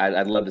Pittsburgh,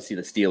 I'd love to see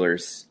the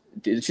Steelers.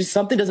 It's just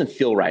something doesn't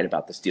feel right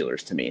about the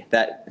Steelers to me.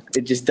 That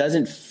it just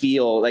doesn't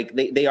feel like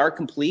they are a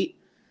complete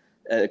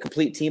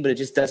team, but it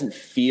just doesn't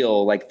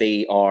feel like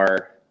they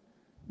are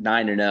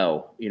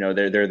 9-0. You know,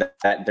 they're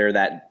that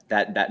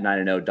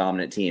 9-0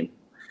 dominant team.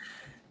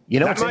 You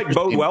know, that might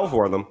bode well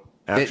for them.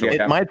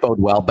 It might bode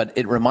well, but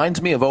it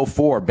reminds me of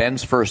 2004,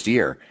 Ben's first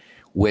year,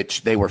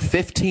 which they were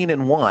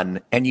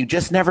 15-1, and you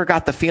just never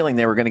got the feeling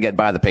they were going to get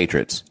by the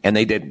Patriots, and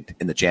they didn't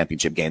in the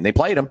championship game. They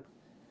played them,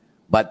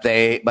 but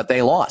they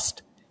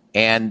lost,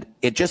 and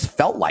it just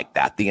felt like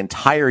that the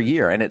entire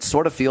year, and it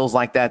sort of feels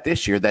like that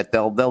this year. That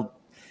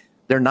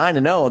they're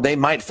 9-0, they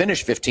might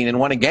finish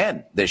 15-1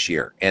 again this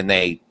year, and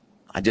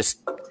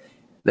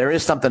there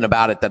is something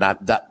about it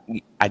that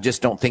I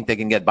just don't think they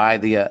can get by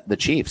the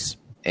Chiefs.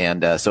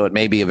 And so it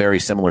may be a very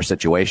similar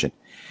situation.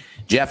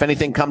 Jeff,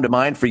 anything come to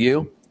mind for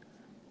you?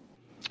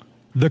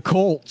 The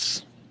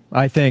Colts,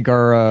 I think,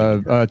 are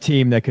a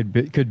team that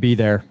could be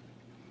there.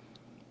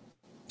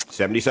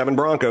 77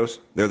 Broncos.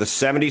 They're the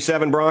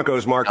 77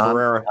 Broncos, Mark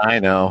Ferreira. I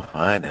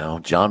know.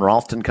 John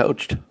Ralston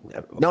coached.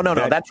 No,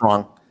 that's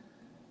wrong.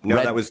 No,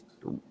 that was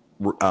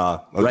I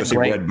was going to say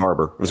Red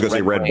Barber. I was going to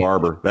say Red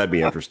Barber. That'd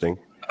be interesting.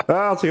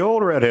 It's the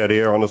old redhead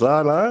here on the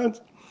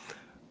sidelines.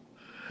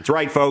 That's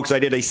right, folks. I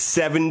did a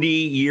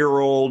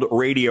 70-year-old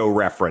radio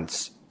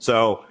reference.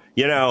 So,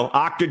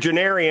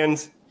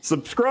 octogenarians,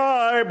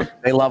 subscribe.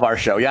 They love our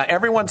show. Yeah,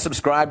 everyone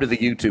subscribe to the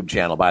YouTube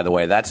channel, by the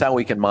way. That's how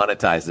we can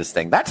monetize this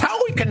thing. That's how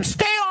we can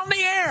stay on the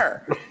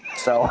air.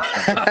 So,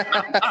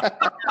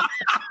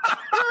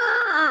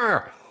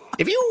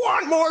 if you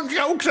want more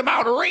jokes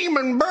about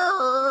Raymond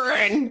Burr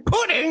and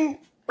pudding,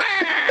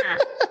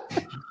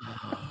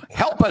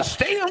 help us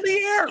stay on the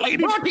air,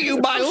 ladies. Brought to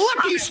you by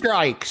Lucky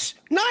Strikes.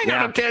 9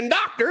 out of 10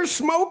 doctors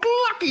smoke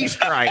Lucky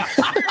Strikes.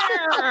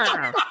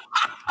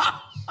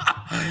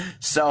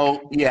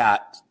 So, yeah,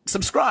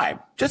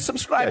 subscribe. Just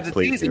subscribe. Yes, it's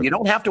easy. Do. You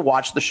don't have to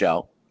watch the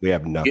show. We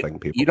have nothing,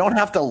 people. You don't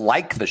have to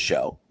like the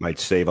show. Might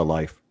save a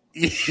life.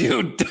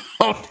 You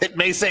don't. It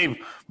may save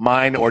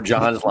mine or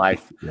John's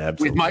life.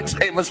 Absolutely. It might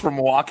save us from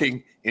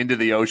walking into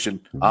the ocean.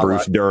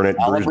 Bruce Dernit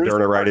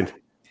right in.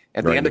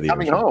 At the end of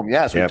coming home,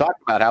 yes. We've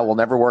talked about how we'll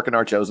never work in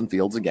our chosen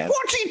fields again.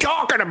 What's he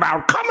talking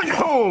about? Coming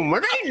home?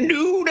 Are they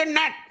nude and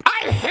that?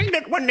 I hate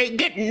it when they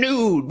get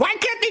nude. Why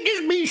can't they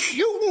just be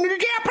shooting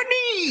the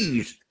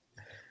Japanese?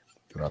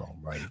 Oh,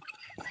 right.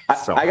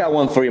 I got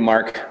one for you,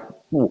 Mark.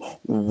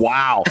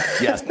 Wow.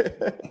 Yes.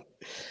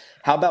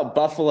 How about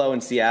Buffalo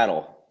and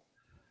Seattle?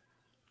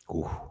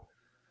 Ooh,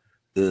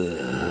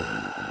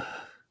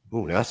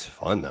 that's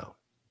fun, though.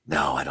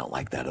 No, I don't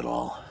like that at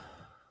all.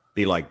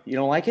 Be like, you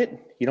don't like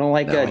it? You don't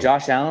like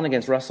Josh Allen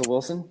against Russell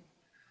Wilson?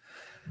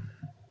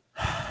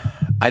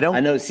 I don't. I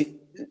know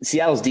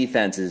Seattle's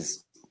defense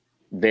is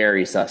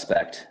very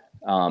suspect.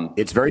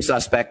 It's very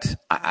suspect.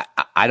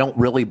 I don't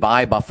really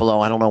buy Buffalo.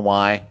 I don't know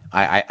why.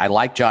 I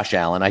like Josh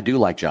Allen. I do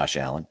like Josh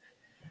Allen.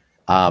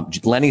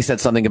 Lenny said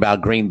something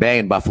about Green Bay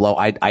and Buffalo.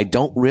 I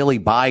don't really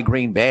buy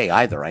Green Bay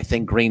either. I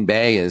think Green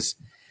Bay is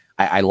 –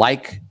 I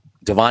like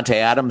Devontae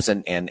Adams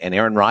and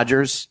Aaron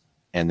Rodgers,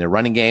 and their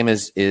running game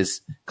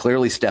is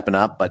clearly stepping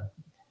up. But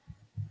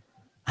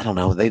I don't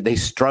know. They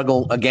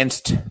struggle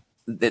against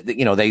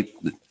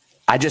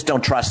I just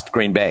don't trust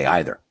Green Bay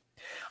either.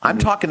 I'm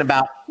talking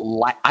about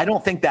I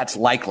don't think that's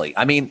likely.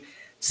 I mean,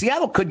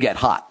 Seattle could get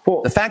hot.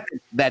 The fact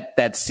that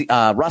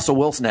Russell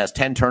Wilson has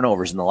 10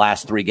 turnovers in the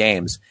last 3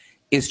 games –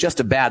 is just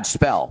a bad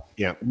spell.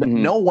 Yeah. But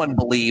no one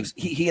believes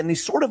he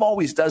sort of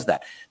always does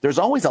that. There's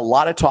always a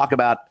lot of talk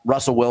about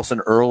Russell Wilson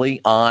early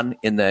on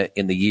in the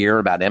year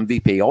about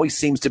MVP. Always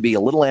seems to be a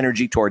little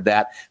energy toward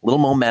that, a little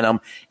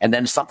momentum, and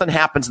then something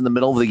happens in the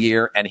middle of the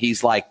year and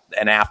he's like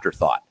an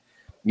afterthought.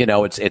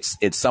 It's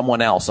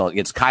someone else.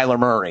 It's Kyler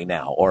Murray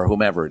now or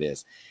whomever it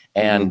is.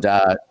 And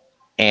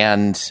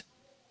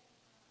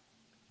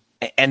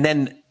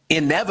then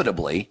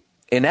inevitably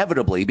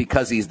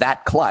because he's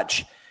that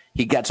clutch,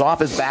 he gets off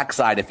his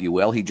backside, if you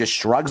will. He just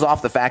shrugs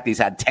off the fact he's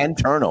had 10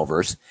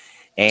 turnovers,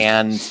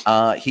 and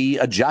he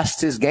adjusts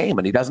his game,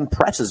 and he doesn't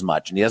press as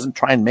much, and he doesn't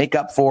try and make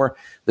up for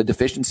the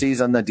deficiencies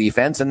on the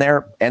defense, and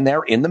they're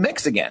in the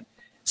mix again.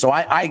 So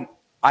I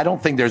don't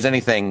think there's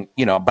anything,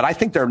 but I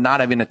think they're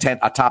not even a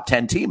top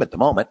 10 team at the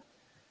moment.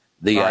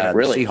 The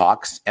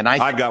Seahawks, and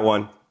I've got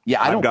one.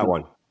 Yeah, I've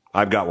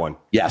got one.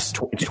 Yes,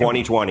 it's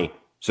 2020.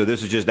 So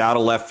this is just out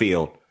of left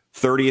field.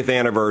 30th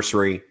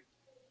anniversary.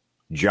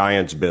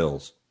 Giants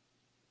Bills.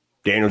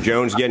 Daniel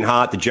Jones getting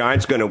hot. The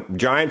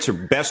Giants are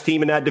best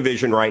team in that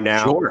division right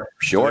now.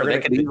 Sure. They're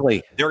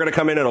going to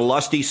come in at a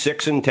lusty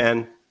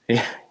 6-10.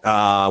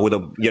 Yeah. With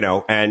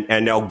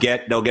and they'll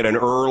get an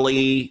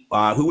early.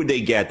 Who would they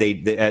get?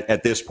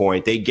 At this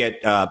point they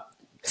get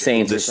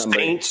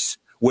Saints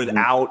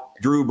without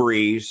Drew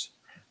Brees.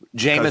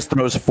 Jameis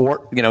throws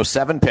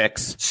 7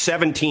 picks,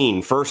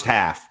 17 first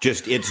half.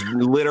 It's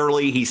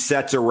literally he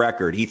sets a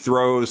record. He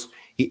throws.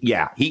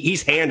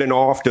 He's handing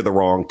off to the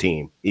wrong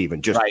team.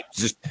 Even just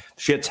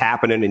shit's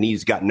happening, and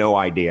he's got no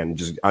idea. And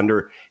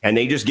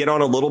they just get on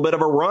a little bit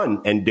of a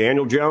run. And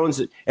Daniel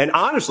Jones, and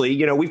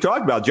honestly, we've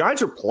talked about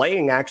Giants are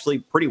playing actually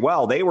pretty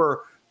well. They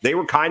were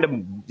kind of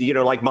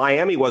like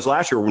Miami was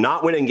last year,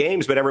 not winning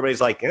games, but everybody's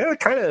like,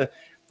 kind of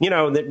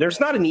there's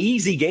not an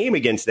easy game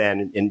against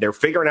them, and they're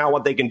figuring out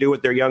what they can do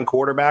with their young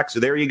quarterback. So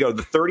there you go.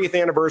 The 30th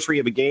anniversary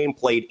of a game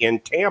played in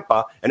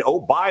Tampa. And, oh,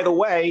 by the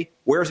way,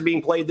 where's it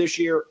being played this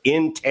year?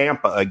 In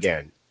Tampa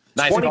again.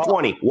 Nice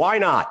 2020. Why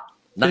not?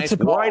 Nice.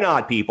 Why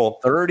not, people?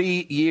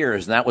 30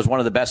 years, and that was one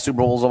of the best Super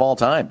Bowls of all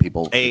time,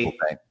 people say.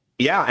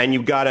 Yeah, and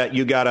you got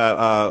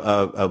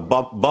a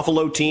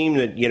Buffalo team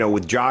that,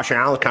 with Josh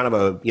Allen, kind of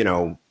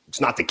a, it's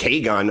not the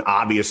K gun,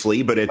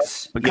 obviously, but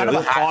it's kind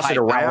of toss it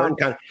around.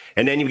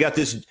 And then you've got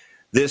this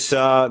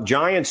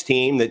Giants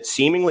team that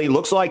seemingly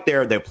looks like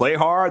they play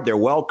hard, they're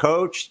well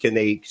coached. Can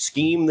they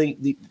scheme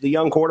the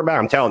young quarterback?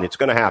 I'm telling you, it's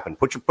going to happen.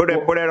 Put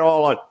it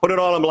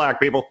all in black,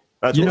 people.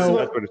 That's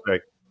what it's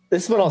like.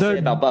 This is what I'll say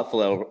about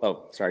Buffalo.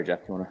 Oh, sorry, Jeff.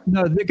 You want to?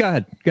 No, go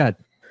ahead.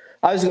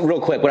 I was real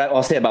quick. What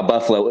I'll say about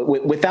Buffalo,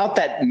 without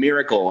that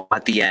miracle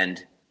at the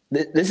end,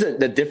 this is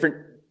the different.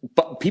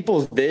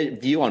 People's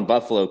view on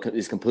Buffalo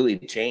is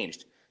completely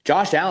changed.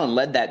 Josh Allen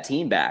led that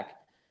team back,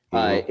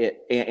 and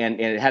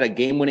it had a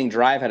game-winning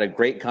drive, had a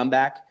great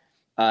comeback.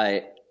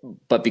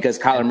 But because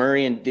Kyler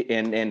Murray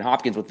and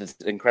Hopkins with this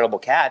incredible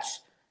catch,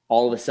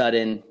 all of a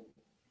sudden,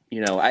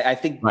 I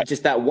think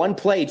just that one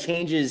play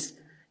changes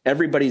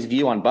everybody's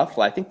view on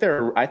Buffalo. I think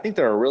they're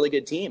a really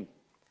good team.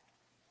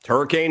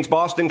 Hurricanes,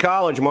 Boston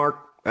College, Mark.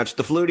 That's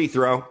the Flutie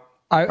throw.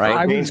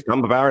 Hurricanes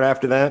come about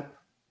after that.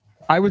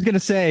 I was going to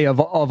say, of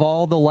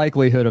all the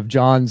likelihood of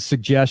John's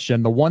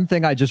suggestion, the one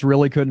thing I just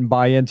really couldn't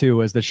buy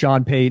into is that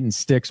Sean Payton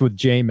sticks with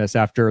Jameis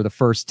after the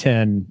first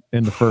 10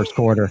 in the first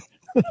quarter.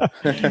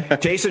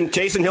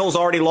 Taysom Hill's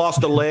already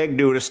lost a leg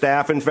due to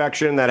staph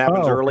infection. That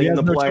happens early in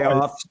the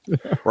playoffs.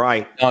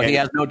 Right. No, he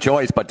has no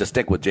choice but to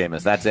stick with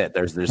Jameis. That's it.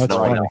 There's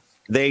no way.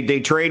 They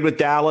trade with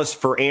Dallas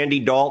for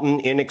Andy Dalton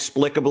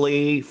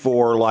inexplicably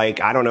for I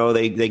don't know.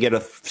 They get a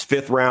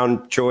 5th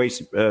round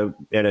choice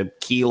and a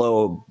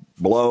kilo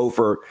blow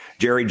for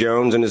Jerry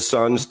Jones and his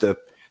sons to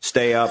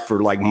stay up for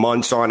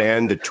months on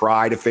end to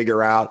try to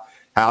figure out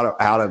how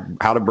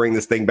to bring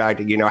this thing back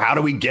to, how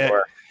do we get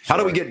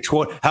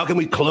how can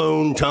we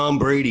clone Tom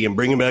Brady and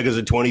bring him back as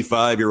a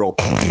 25-year-old?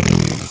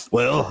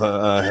 Well,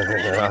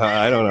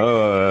 I don't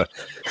know,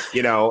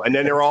 and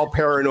then they're all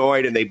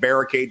paranoid and they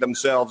barricade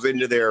themselves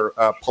into their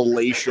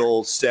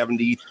palatial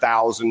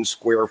 70,000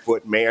 square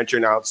foot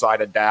mansion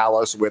outside of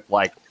Dallas with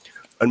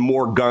and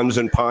more guns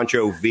than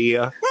Pancho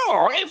Villa.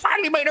 Oh, they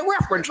finally made a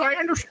reference. I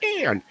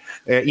understand.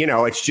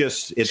 It's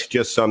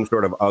just some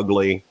sort of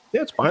ugly.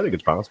 Yeah, I think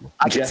it's possible.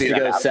 I just go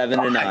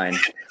 7-9.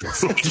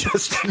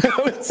 Just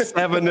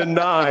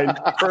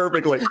 7-9.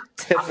 Perfectly.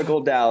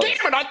 Typical Dallas.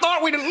 Damn it, I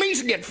thought we'd at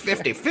least get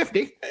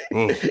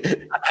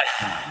 50-50.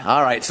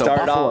 All right, so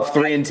start Buffalo, off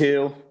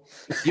 3-2.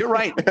 You're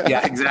right.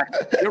 Yeah,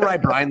 exactly. You're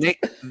right, Brian.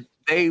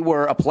 They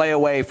were a play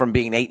away from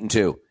being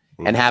 8-2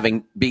 and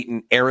having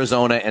beaten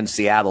Arizona and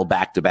Seattle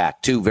back to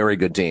back, 2 very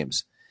good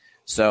teams.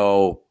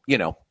 So,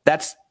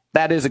 that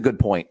is a good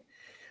point.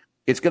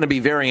 It's going to be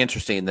very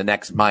interesting the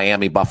next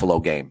Miami Buffalo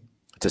game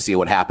to see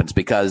what happens,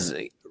 because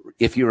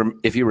if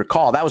you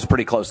recall, that was a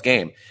pretty close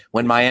game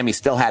when Miami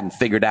still hadn't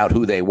figured out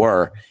who they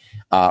were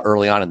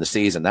early on in the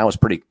season. That was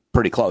pretty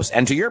close.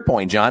 And to your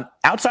point, John,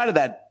 outside of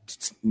that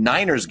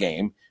Niners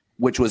game,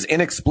 which was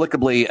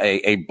inexplicably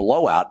a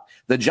blowout,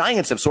 the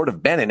Giants have sort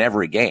of been in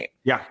every game.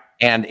 Yeah.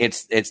 And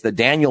it's the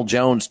Daniel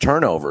Jones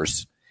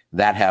turnovers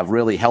that have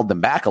really held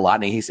them back a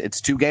lot. And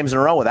it's 2 games in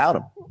a row without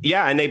him.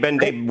 Yeah, and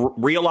they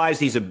realized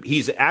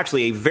he's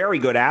actually a very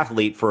good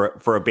athlete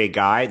for a big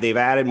guy. They've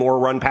added more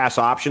run pass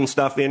option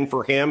stuff in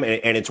for him,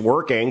 and it's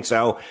working.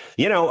 So,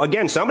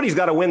 again, somebody's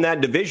got to win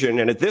that division.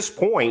 And at this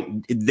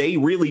point, they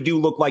really do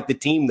look like the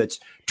team that's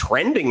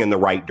trending in the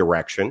right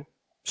direction,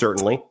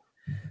 certainly.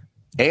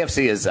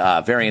 AFC is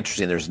very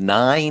interesting. There's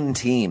 9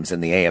 teams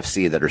in the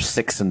AFC that are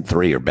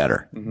 6-3 or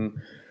better. Mm-hmm.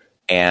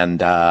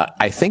 And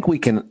I think we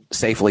can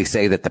safely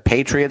say that the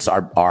Patriots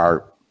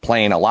are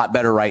playing a lot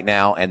better right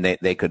now, and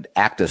they could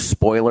act as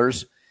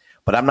spoilers.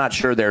 But I'm not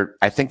sure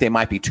I think they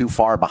might be too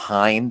far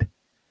behind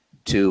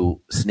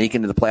to sneak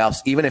into the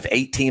playoffs, even if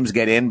 8 teams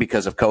get in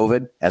because of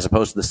COVID, as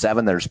opposed to the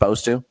 7 that are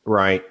supposed to.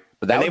 Right.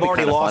 But they've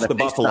already lost to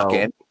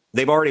Buffalo.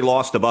 They've already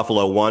lost to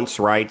Buffalo once,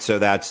 right? So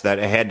that's that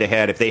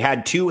head-to-head. If they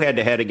had 2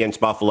 head-to-head against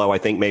Buffalo, I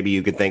think maybe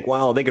you could think,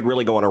 well, they could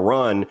really go on a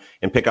run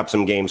and pick up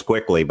some games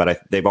quickly.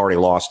 But they've already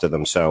lost to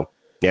them. So,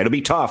 yeah, it'll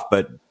be tough,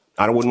 but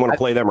I wouldn't want to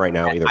play them right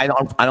now either.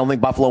 I don't think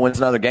Buffalo wins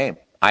another game.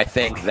 I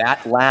think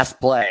that last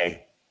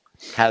play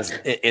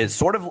is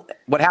sort of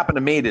what happened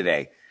to me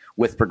today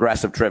with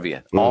progressive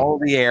trivia. All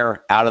the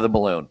air out of the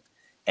balloon.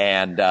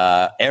 And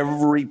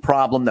every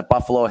problem that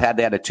Buffalo had,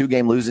 they had a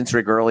 2-game losing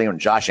streak early, and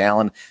Josh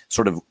Allen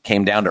sort of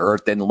came down to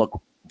earth, didn't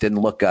look,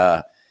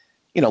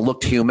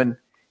 looked human.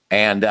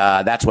 And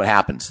that's what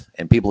happens.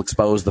 And people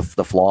expose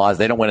the flaws.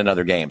 They don't win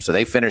another game. So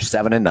they finished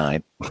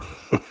 7-9.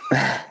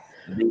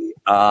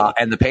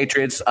 And the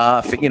Patriots,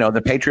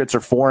 the Patriots are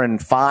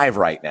 4-5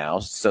 right now.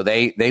 So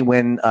they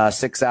win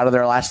 6 out of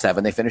their last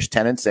 7. They finished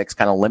 10-6,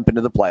 kind of limp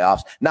into the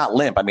playoffs. Not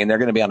limp. I mean, they're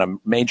going to be on a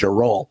major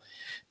roll.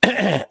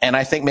 And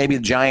I think maybe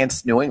the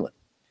Giants, New England.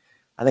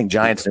 I think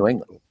Giants, New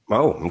England.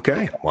 Oh,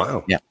 okay.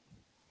 Wow. Yeah.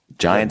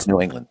 Giants,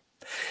 New England.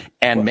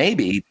 And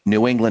maybe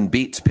New England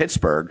beats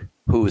Pittsburgh,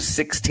 who is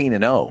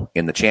 16-0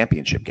 in the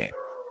championship game,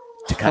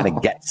 to kind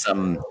of get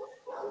some,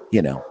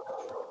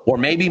 or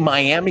maybe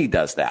Miami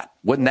does that.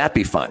 Wouldn't that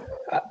be fun?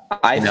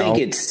 I think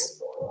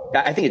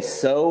it's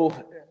so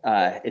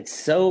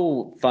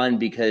fun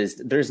because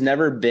there's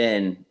never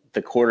been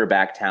the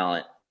quarterback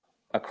talent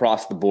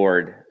across the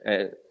board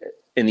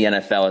in the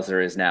NFL as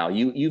there is now.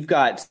 You've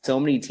got so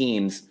many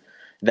teams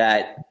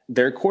that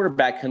their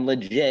quarterback can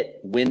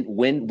legit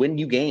win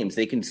you games.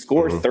 They can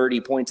score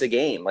 30 points a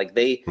game. Like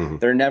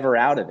they're never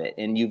out of it.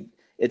 And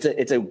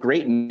it's a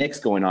great mix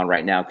going on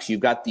right now because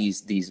you've got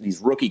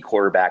these rookie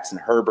quarterbacks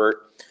and Herbert,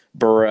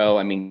 Burrow.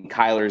 I mean,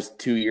 Kyler's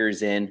 2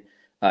 years in,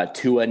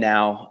 Tua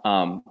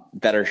now,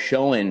 that are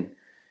showing,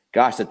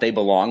 that they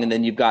belong. And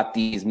then you've got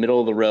these middle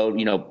of the road,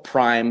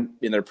 prime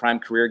in their prime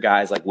career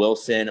guys like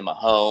Wilson and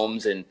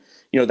Mahomes and,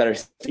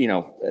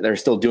 that are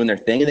still doing their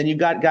thing. And then you've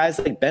got guys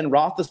like Ben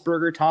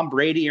Roethlisberger, Tom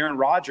Brady, Aaron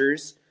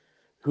Rodgers,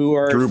 who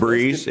are Drew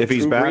Brees, if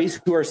he's back,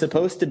 who are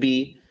supposed to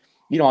be,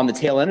 on the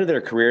tail end of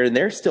their career, and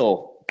they're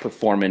still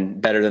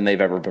performing better than they've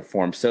ever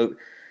performed. So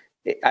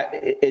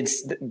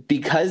it's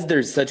because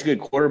there's such good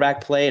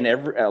quarterback play, and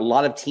a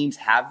lot of teams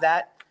have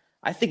that.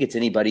 I think it's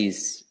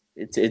anybody's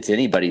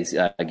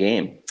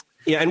game.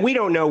 Yeah, and we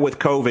don't know with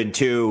COVID,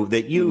 too,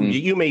 that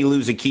you may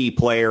lose a key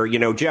player.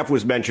 Jeff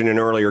was mentioning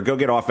earlier, go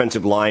get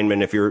offensive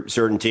linemen if you're a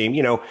certain team.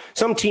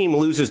 Some team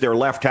loses their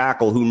left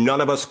tackle who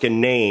none of us can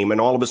name, and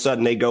all of a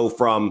sudden they go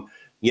from,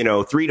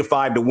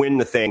 3-5 to win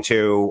the thing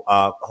to,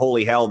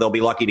 holy hell, they'll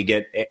be lucky to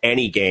get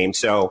any game.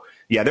 So,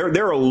 yeah,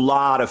 there are a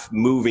lot of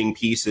moving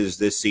pieces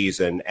this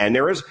season, and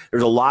there's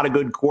a lot of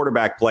good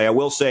quarterback play. I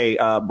will say,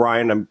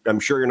 Brian, I'm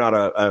sure you're not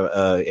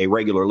a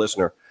regular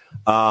listener.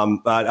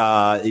 But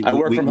I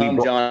work from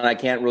home, John. I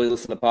can't really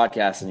listen to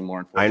podcasts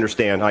anymore. I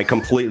understand. I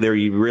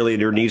completely.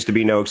 There needs to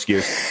be no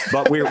excuse.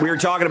 But we were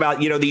talking about,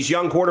 these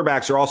young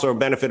quarterbacks are also a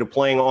benefit of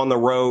playing on the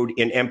road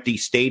in empty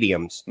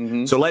stadiums.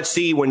 So let's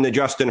see when the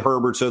Justin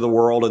Herberts of the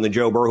world and the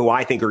Joe Burrow, who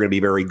I think are going to be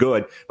very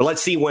good. But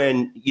let's see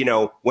when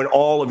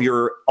all of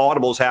your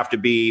audibles have to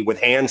be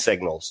with hand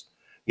signals,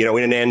 in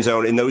an end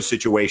zone in those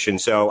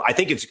situations. So I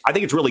think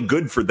it's really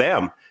good for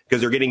them because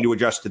they're getting to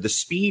adjust to the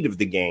speed of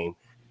the game.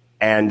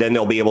 And then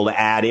they'll be able to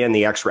add in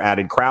the extra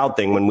added crowd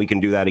thing when we can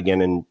do that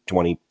again in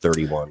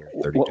 2031 or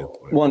 32.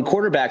 Well, and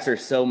quarterbacks are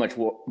so much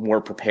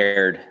more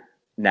prepared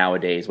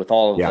nowadays with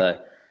all of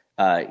the,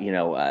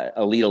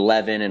 Elite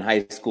 11 in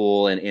high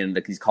school and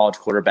these college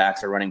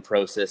quarterbacks are running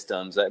pro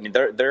systems. I mean,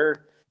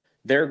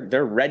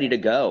 they're ready to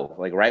go.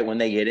 Like right when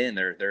they get in,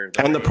 they're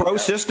and the pro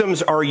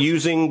systems are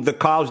using the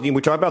college.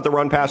 We talk about the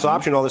run pass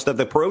option, all this stuff.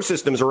 The pro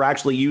systems are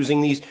actually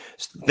using these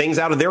things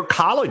out of their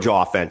college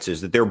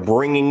offenses that they're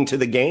bringing to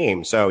the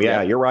game. So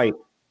yeah, you're right.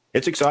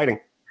 It's exciting.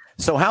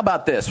 So how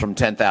about this from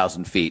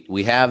 10,000 feet?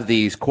 We have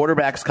these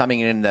quarterbacks coming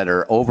in that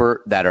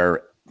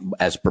are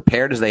as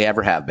prepared as they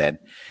ever have been.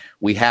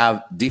 We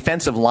have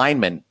defensive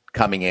linemen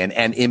coming in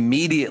and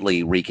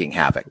immediately wreaking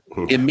havoc.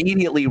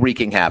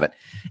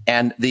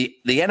 And the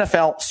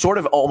NFL sort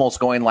of almost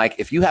going like,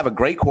 if you have a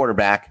great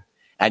quarterback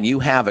and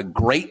you have a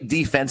great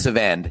defensive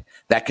end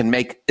that can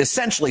make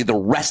essentially the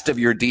rest of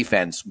your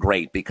defense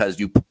great because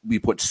you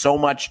put so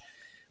much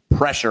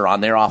pressure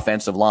on their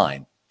offensive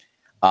line.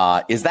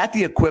 Is that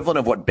the equivalent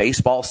of what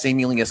baseball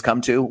seemingly has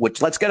come to?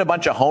 Which let's get a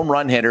bunch of home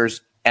run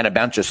hitters and a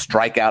bunch of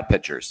strikeout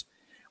pitchers.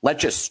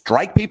 Let's just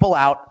strike people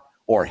out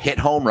or hit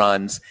home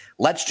runs.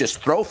 Let's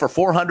just throw for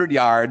 400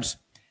 yards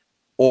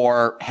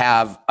or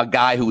have a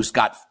guy who's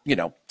got,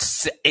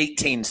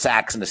 18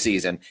 sacks in the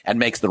season and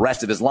makes the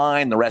rest of his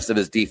line, the rest of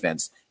his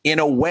defense. In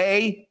a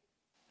way,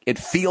 it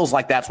feels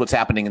like that's what's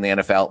happening in the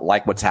NFL,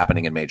 like what's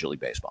happening in Major League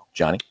Baseball.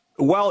 Johnny?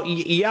 Well,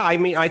 yeah, I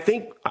mean, I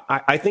think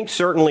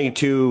certainly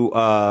to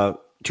a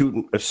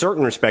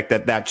certain respect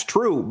that's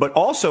true. But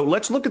also,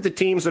 let's look at the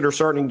teams that are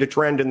starting to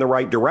trend in the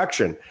right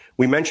direction.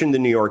 We mentioned the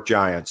New York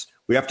Giants.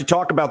 We have to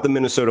talk about the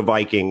Minnesota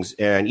Vikings.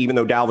 And even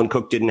though Dalvin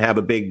Cook didn't have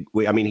a big,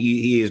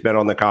 he has been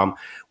on the comm.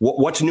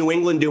 What's New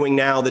England doing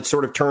now that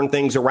sort of turned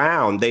things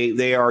around?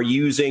 They are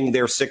using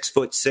their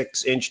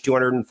 6'6",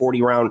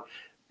 240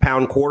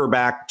 pound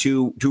quarterback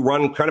to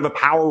run kind of a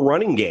power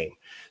running game.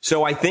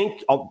 So I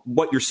think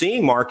what you're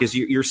seeing, Mark, is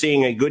you're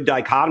seeing a good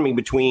dichotomy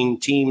between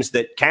teams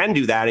that can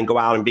do that and go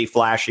out and be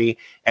flashy,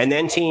 and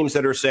then teams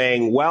that are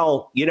saying,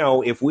 well,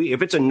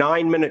 if it's a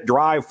 9-minute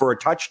drive for a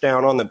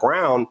touchdown on the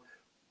ground,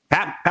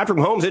 Patrick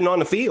Mahomes isn't on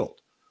the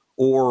field,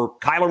 or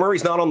Kyler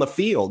Murray's not on the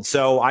field.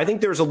 So I think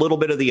there's a little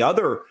bit of the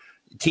other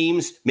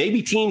teams,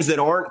 maybe teams that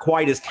aren't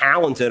quite as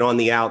talented on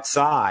the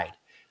outside,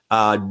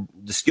 the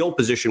skill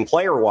position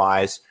player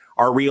wise,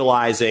 are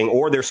realizing,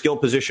 or their skill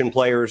position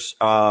players,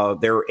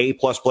 their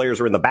A-plus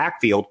players are in the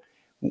backfield.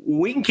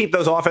 We can keep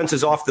those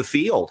offenses off the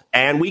field,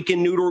 and we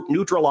can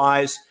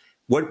neutralize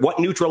what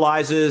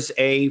neutralizes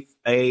a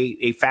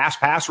fast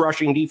pass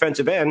rushing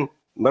defensive end,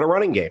 but a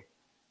running game.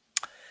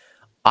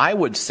 I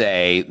would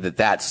say that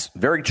that's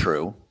very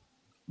true,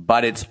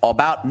 but it's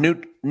about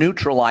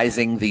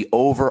neutralizing the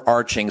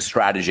overarching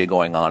strategy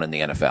going on in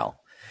the NFL.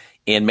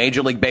 In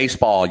Major League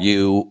Baseball,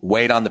 you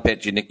wait on the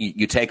pitch.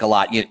 You take a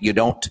lot. You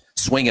don't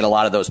swing at a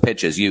lot of those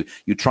pitches. You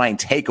try and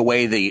take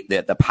away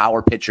the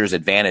power pitcher's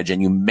advantage,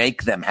 and you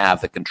make them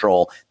have the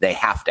control they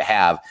have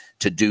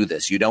to do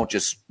this. You don't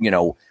just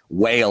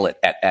wail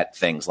at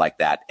things like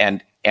that.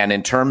 And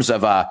in terms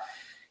of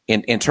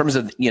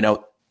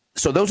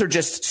so those are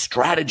just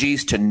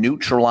strategies to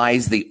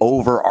neutralize the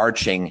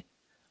overarching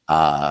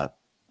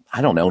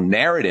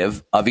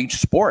narrative of each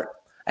sport.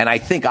 And I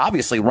think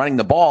obviously running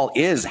the ball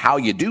is how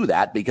you do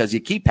that, because you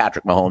keep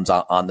Patrick Mahomes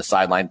on the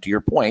sideline, to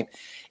your point,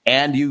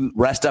 and you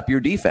rest up your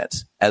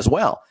defense as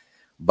well.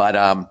 But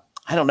I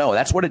don't know.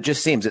 That's what it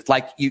just seems. It's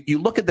like you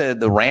look at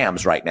the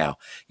Rams right now.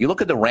 You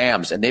look at the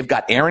Rams, and they've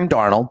got Aaron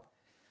Donald,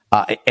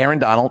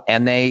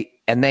 and they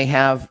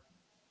have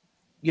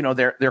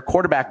their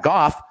quarterback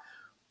Goff,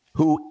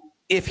 who,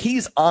 if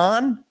he's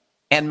on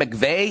and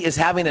McVay is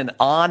having an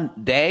on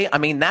day, I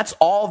mean, that's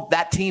all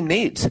that team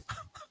needs,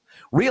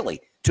 really,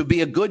 to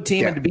be a good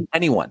team and to beat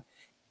anyone.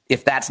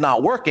 If that's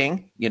not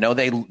working,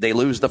 they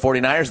lose the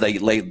 49ers, they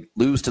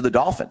lose to the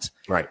Dolphins.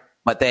 Right.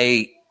 But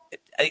I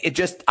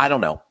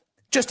don't know.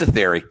 Just a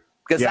theory.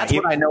 Because that's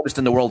what I noticed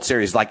in the World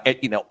Series,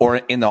 or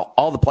in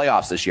all the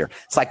playoffs this year.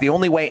 It's like the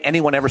only way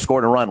anyone ever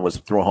scored a run was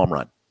through a home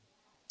run.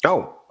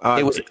 Oh,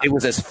 it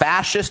was as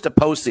fascist a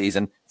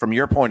postseason, from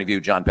your point of view,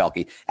 John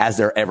Pelkey, as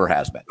there ever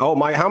has been. Oh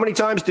my! How many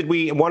times did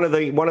one of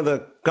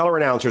the color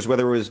announcers,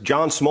 whether it was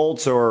John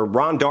Smoltz or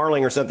Ron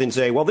Darling or something,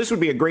 say, "Well, this would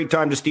be a great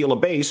time to steal a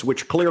base,"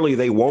 which clearly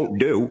they won't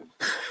do.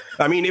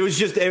 I mean, it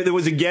was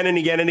again and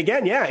again and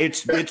again. Yeah,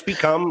 it's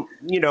become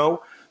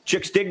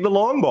chicks dig the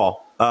long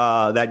ball.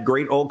 That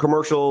great old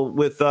commercial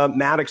with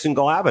Maddox and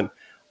Glavine.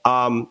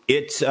 I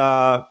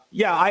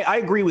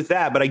agree with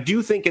that, but I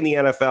do think in the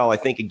NFL, I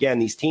think again,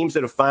 these teams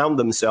that have found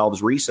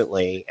themselves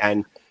recently,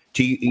 and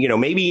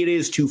maybe it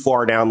is too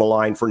far down the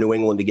line for New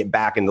England to get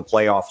back in the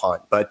playoff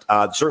hunt, but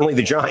certainly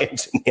the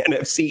Giants in the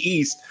NFC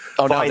East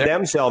find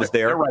themselves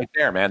there. They're right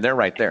there, man. They're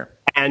right there.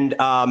 And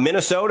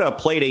Minnesota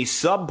played a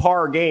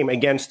subpar game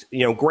against,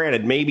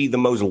 granted, maybe the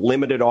most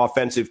limited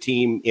offensive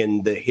team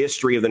in the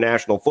history of the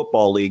National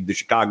Football League, the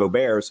Chicago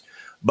Bears.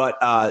 But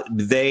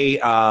they,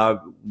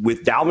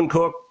 with Dalvin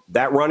Cook,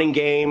 that running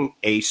game,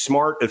 a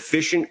smart,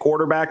 efficient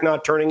quarterback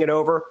not turning it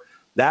over,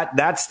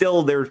 that's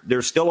still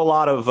there's still a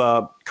lot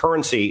of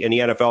currency in the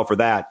NFL for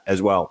that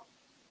as well.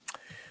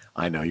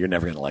 I know you're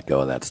never going to let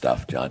go of that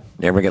stuff, John.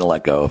 Never going to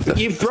let go of this.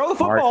 You throw the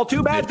football,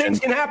 two bad things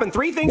can happen.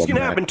 Three things can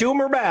happen. Two of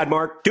them are bad,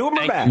 Mark. Two of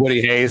them are bad.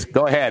 Woody Hayes,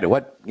 go ahead.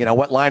 What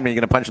line are you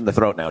going to punch in the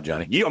throat now,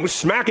 Johnny? I'm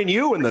smacking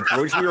you in the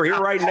throat. You're here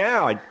right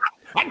now.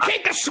 I'd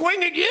take a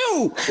swing at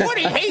you.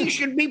 Woody Hayes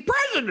should be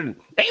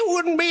president. They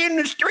wouldn't be in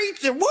the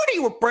streets if Woody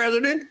were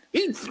president.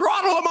 He'd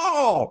throttle them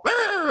all.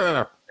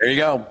 There you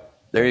go.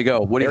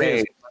 Woody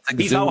Hayes.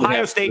 He's an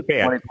Ohio State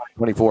fan.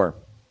 2024.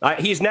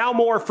 He's now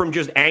more from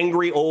just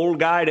angry old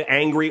guy to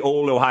angry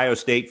old Ohio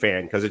State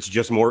fan, because it's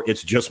just more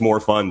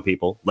fun,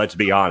 people. Let's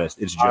be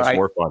honest. It's just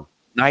more fun.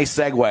 Nice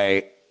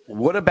segue.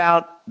 What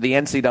about the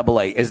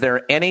NCAA? Is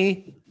there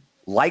any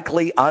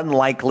likely,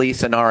 unlikely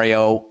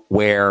scenario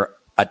where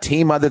a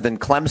team other than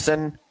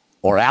Clemson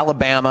or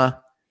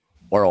Alabama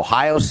or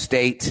Ohio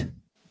State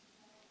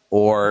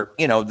or,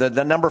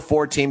 the number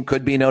 4 team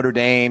could be Notre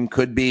Dame,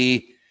 could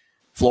be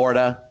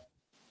Florida?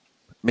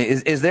 I mean,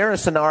 is there a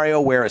scenario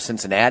where a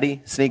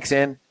Cincinnati sneaks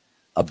in,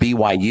 a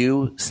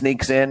BYU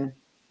sneaks in,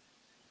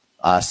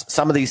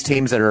 some of these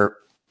teams that are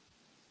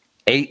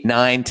 8,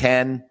 9,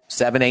 10,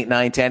 7, 8,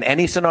 9, 10,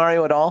 any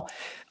scenario at all?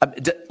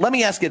 Let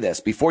me ask you this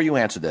before you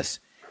answer this.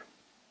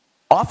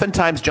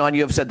 Oftentimes, John,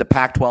 you have said the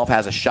Pac-12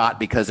 has a shot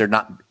because they're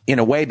not, in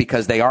a way,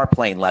 because they are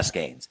playing less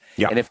games.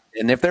 Yeah.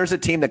 And if there's a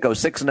team that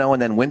goes 6-0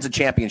 and then wins a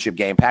championship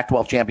game,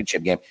 Pac-12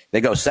 championship game,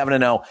 they go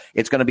 7-0,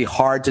 it's going to be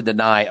hard to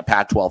deny a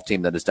Pac-12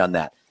 team that has done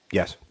that.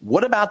 Yes.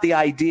 What about the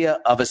idea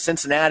of a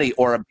Cincinnati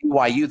or a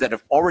BYU that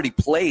have already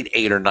played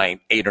 8 or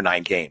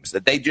 9 games,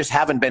 that they just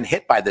haven't been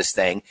hit by this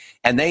thing,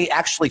 and they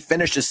actually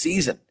finish a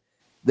season?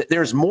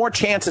 There's more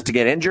chances to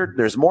get injured.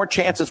 There's more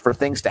chances for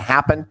things to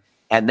happen,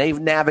 and they've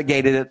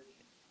navigated it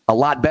a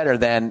lot better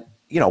than,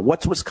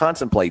 what's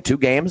Wisconsin played? 2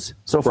 games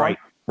so far?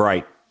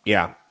 Right.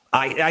 Yeah.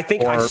 I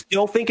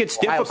still think it's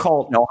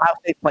difficult. Ohio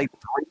State played 3.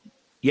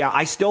 Yeah,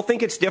 I still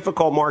think it's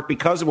difficult, Mark,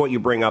 because of what you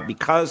bring up,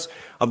 because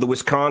of the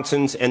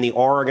Wisconsins and the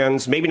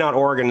Oregons. Maybe not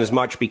Oregon as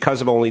much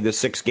because of only the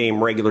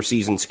 6-game regular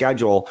season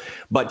schedule,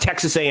 but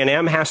Texas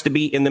A&M has to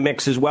be in the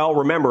mix as well.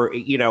 Remember,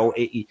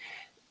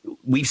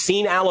 we've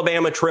seen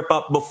Alabama trip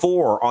up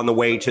before on the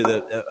way to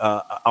the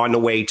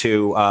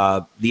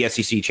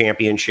SEC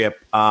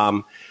championship.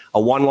 A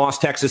one-loss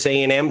Texas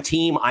A&M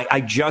team. I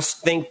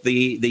just think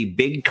the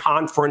big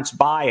conference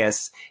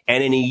bias,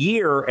 and in a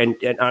year, and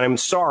I'm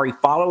sorry,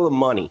 follow the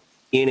money.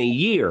 In a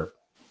year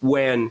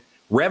when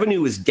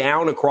revenue is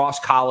down across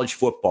college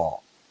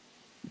football,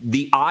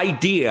 the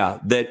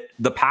idea that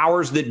the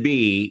powers that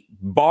be,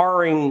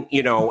 barring,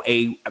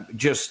 a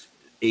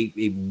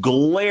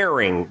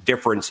glaring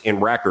difference in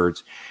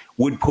records,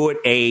 would put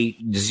a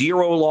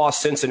 0-loss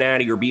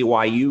Cincinnati or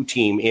BYU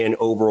team in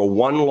over a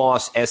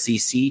 1-loss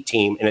SEC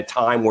team in a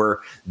time where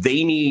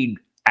they need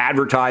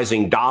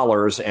advertising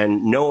dollars.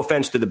 And no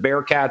offense to the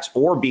Bearcats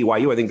or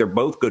BYU, I think they're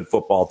both good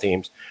football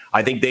teams.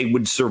 I think they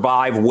would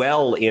survive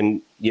well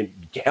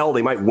hell,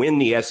 they might win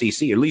the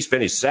SEC, at least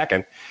finish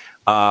second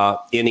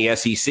in the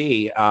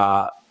SEC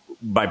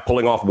by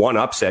pulling off one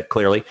upset,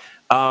 clearly.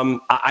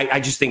 I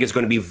just think it's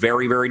going to be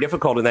very, very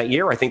difficult in that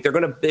year. I think they're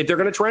going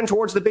to trend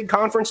towards the big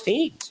conference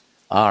teams.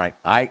 All right.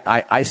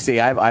 I see.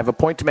 I have a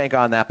point to make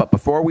on that. But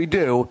before we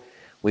do,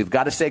 we've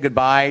got to say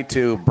goodbye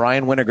to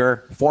Brian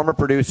Winiger, former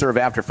producer of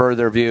After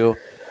Further Review,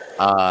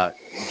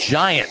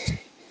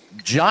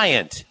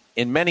 giant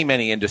in many,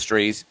 many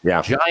industries,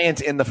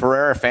 giant in the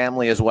Ferreira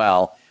family as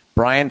well.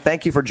 Brian,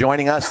 thank you for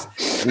joining us.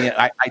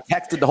 I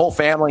texted the whole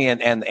family,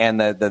 and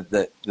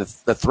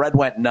the thread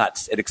went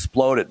nuts. It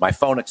exploded. My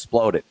phone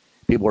exploded.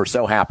 People were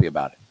so happy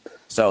about it.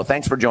 So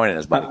thanks for joining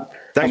us, buddy.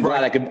 I'm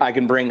glad I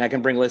can bring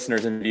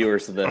listeners and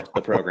viewers to the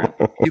program.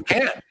 You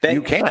can.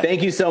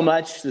 Thank you so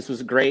much. This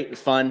was great. It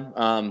was fun.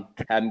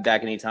 Have me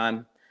back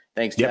anytime.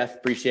 Thanks, Jeff.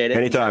 Appreciate it.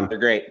 Anytime. They're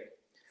great.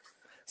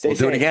 We'll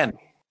do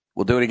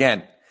it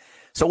again.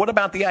 So what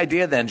about the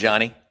idea then,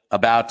 Johnny,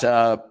 about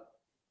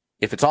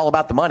if it's all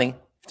about the money,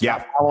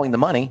 following the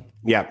money.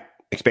 Yeah.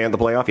 Expand the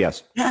playoff?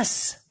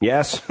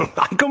 Yes.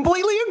 I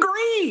completely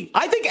agree.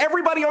 I think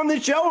everybody on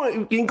this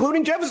show,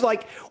 including Jeff, is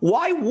like,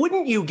 why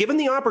wouldn't you, given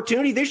the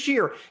opportunity this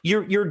year?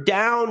 You're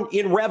down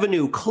in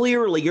revenue.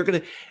 Clearly, you're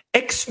going to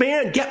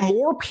expand, get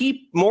more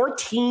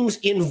teams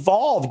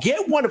involved.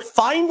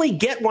 Finally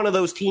get one of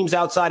those teams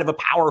outside of a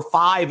Power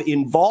 5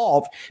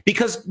 involved.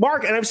 Because,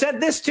 Mark, and I've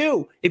said this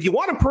too, if you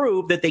want to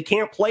prove that they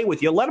can't play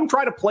with you, let them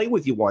try to play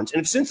with you once. And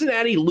if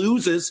Cincinnati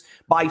loses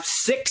by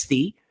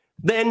 60,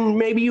 then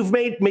maybe you've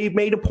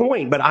made a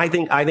point. But I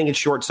think it's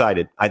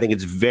short-sighted. I think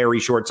it's very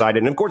short-sighted.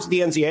 And of course, it's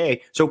the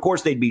NCAA, so of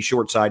course they'd be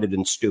short-sighted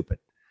and stupid.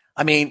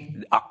 I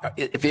mean,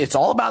 if it's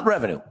all about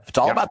revenue,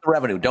 about the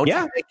revenue, don't you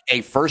think a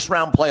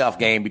first-round playoff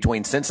game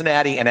between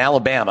Cincinnati and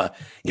Alabama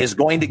is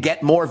going to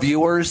get more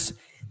viewers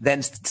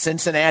than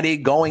Cincinnati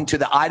going to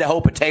the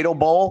Idaho Potato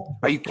Bowl?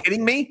 Are you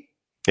kidding me?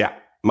 Yeah.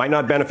 Might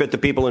not benefit the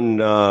people in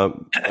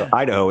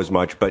Idaho as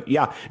much, but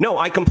no,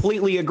 I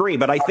completely agree.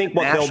 But I think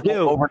what they'll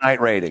do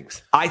overnight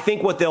ratings. I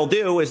think what they'll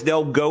do is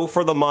they'll go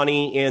for the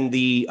money in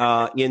the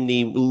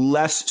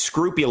less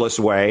scrupulous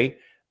way,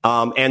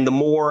 and the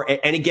more.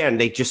 And again,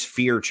 they just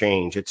fear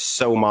change. It's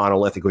so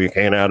monolithic. You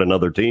can't add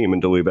another team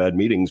until we've had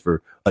meetings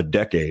for a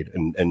decade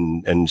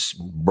and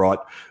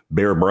brought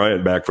Bear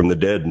Bryant back from the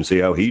dead and see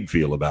how he'd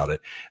feel about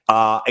it.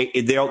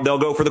 They'll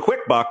go for the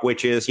quick buck,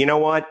 which is, you know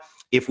what?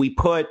 If we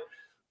put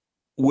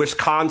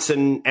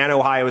Wisconsin and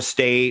Ohio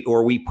State,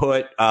 or we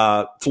put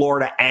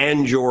Florida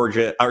and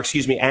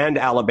and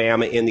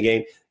Alabama in the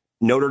game,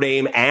 Notre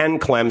Dame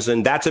and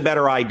Clemson, that's a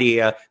better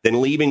idea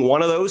than leaving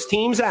one of those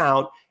teams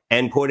out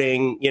and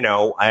putting,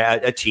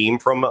 a team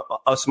from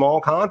a small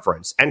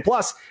conference. And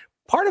plus,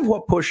 part of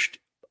what pushed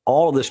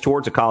all of this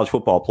towards a college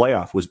football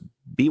playoff was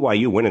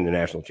BYU winning the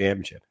national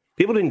championship.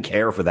 People didn't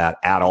care for that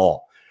at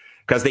all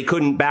because they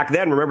couldn't back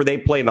then. Remember, they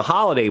played in the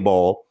Holiday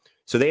Bowl,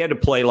 so they had to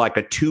play like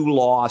a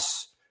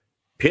 2-loss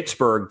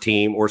Pittsburgh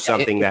team or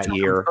something that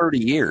year. 30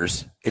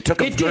 years. It took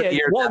them 30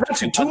 years. Well,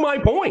 that's to my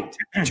point.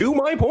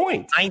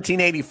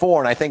 1984,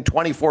 and I think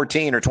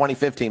 2014 or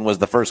 2015 was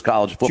the first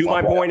college football. To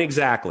my point,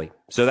 exactly.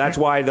 So that's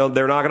why they're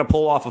not going to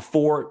pull off a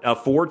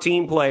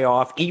 4-team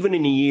playoff, even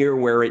in a year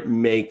where it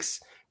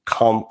makes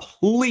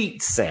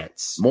complete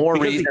sense. More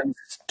reasons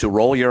to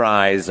roll your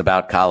eyes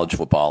about college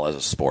football as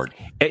a sport.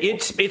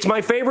 It's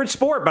my favorite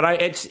sport,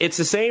 but it's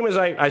the same as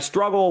I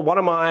struggle. One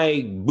of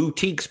my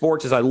boutique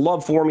sports is I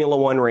love Formula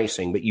One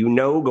racing, but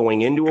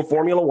going into a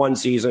Formula One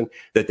season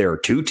that there are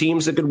 2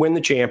 teams that could win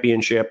the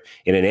championship,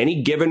 and in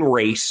any given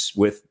race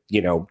with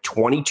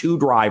 22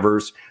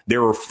 drivers,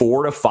 there are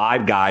 4 to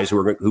 5 guys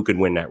who could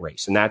win that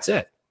race, and that's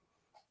it.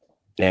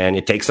 And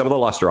it takes some of the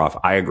luster off.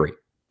 I agree.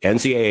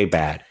 NCAA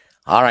bad.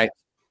 All right.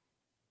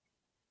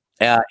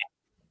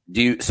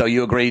 So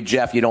you agree,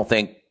 Jeff? You don't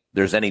think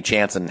there's any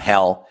chance in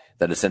hell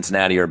that a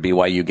Cincinnati or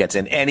BYU gets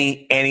in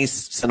any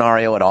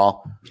scenario at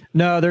all?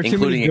 No, they're too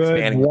many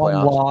good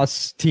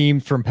one-loss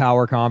teams from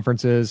power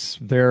conferences.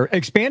 They're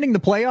expanding the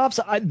playoffs.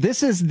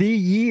 This is the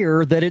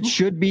year that it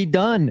should be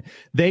done.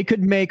 They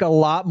could make a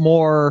lot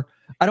more.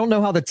 I don't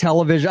know how the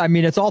television. I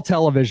mean, it's all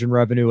television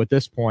revenue at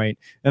this point,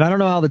 and I don't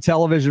know how the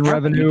television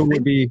revenue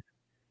would be.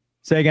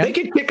 Say again? They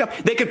could kick up.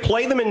 They could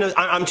play them in the.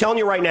 I'm telling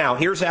you right now.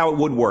 Here's how it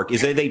would work: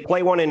 is they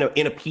play one in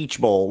a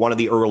Peach Bowl, one of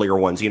the earlier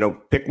ones.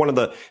 Pick one of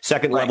the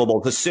second level bowl,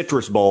 the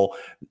Citrus Bowl.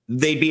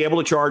 They'd be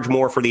able to charge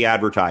more for the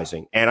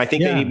advertising, and I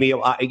think they'd be,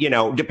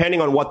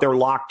 depending on what they're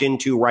locked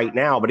into right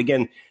now. But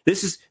again,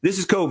 this is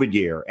COVID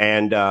year,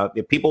 and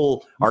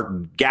people are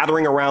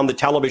gathering around the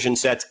television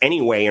sets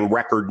anyway in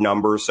record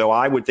numbers. So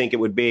I would think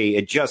it would be.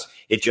 It just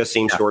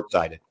seems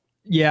short-sighted.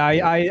 Yeah,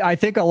 I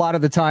think a lot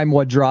of the time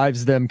what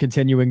drives them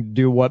continuing to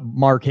do what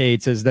Mark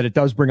hates is that it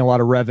does bring a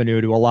lot of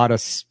revenue to a lot of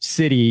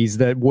cities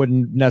that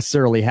wouldn't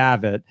necessarily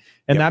have it.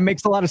 And that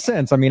makes a lot of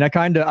sense. I mean, I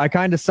kind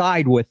of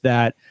side with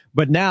that.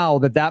 But now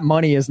that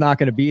money is not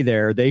going to be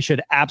there, they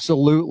should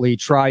absolutely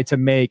try to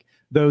make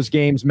those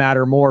games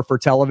matter more for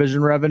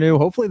television revenue.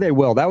 Hopefully they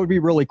will. That would be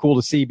really cool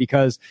to see,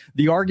 because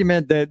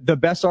the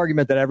best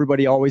argument that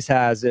everybody always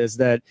has is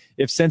that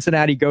if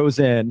Cincinnati goes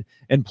in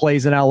and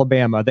plays in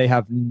Alabama, they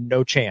have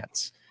no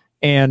chance.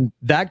 And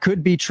that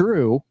could be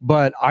true,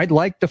 but I'd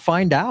like to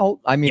find out.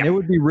 I mean, It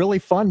would be really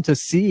fun to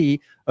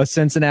see a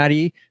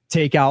Cincinnati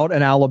take out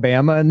an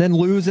Alabama and then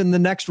lose in the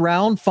next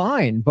round.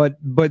 Fine. But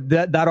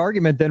that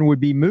argument then would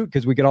be moot,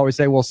 because we could always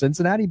say, well,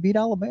 Cincinnati beat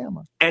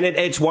Alabama. And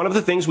it's one of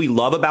the things we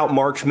love about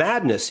March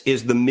Madness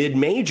is the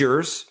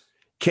mid-majors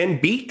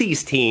can beat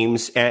these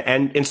teams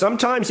and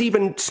sometimes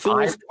even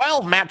schools.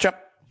 5-12 matchup.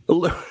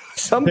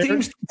 Some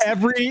teams.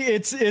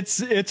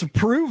 It's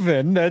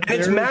proven that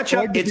it's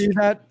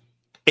matchup.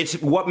 It's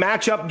what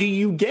matchup do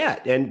you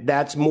get? And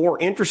that's more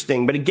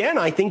interesting. But again,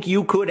 I think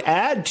you could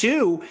add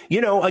too,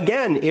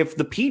 again, if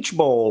the Peach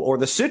Bowl or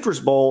the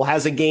Citrus Bowl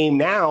has a game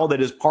now that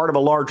is part of a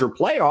larger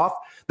playoff,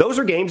 those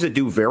are games that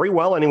do very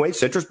well anyway.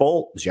 Citrus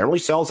Bowl generally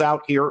sells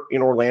out here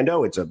in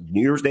Orlando. It's a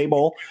New Year's Day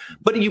bowl,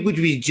 but it would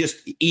be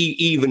just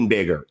even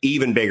bigger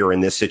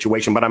in this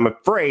situation. But I'm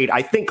afraid,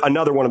 I think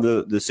another one of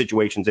the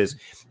situations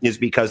is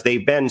because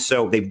they've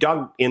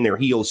dug in their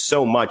heels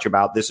so much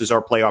about this is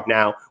our playoff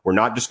now. We're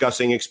not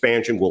discussing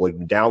expansion. We'll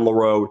down the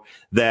road,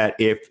 that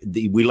if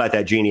we let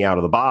that genie out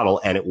of the bottle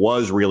and it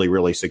was really,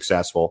 really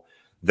successful,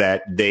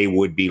 that they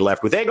would be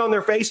left with egg on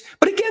their face.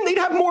 But again, they'd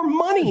have more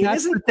money.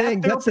 That's the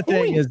thing. That's the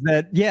thing is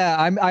that,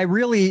 I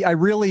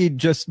really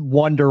just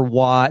wonder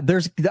why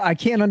I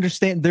can't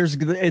understand.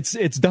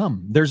 It's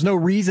dumb. There's no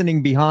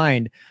reasoning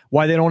behind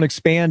why they don't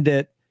expand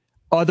it,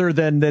 other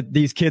than that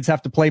these kids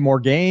have to play more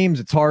games.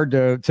 It's hard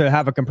to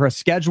have a compressed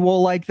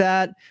schedule like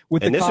that.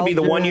 And this would be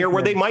the one year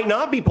where they might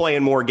not be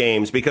playing more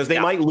games, because they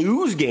might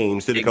lose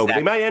games to the COVID.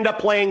 They might end up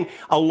playing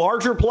a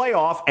larger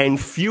playoff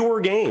and fewer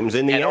games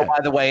in the end. Oh, by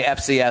the way,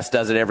 FCS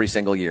does it every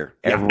single year.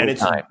 Every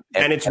time.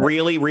 And it's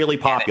really, really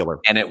popular.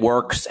 And it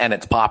works, and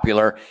it's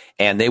popular,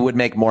 and they would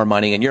make more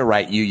money. And you're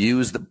right. You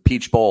use the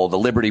Peach Bowl, the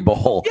Liberty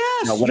Bowl.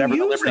 Yes, whatever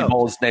the Liberty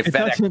Bowl is, they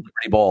FedEx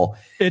Liberty Bowl.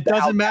 It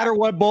doesn't matter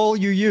what bowl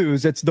you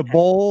use. It's the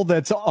bowl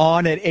that's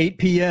on at 8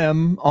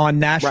 p.m. on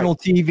national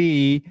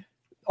TV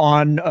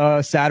on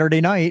Saturday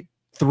night,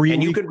 3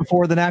 weeks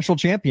before the national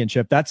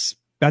championship. That's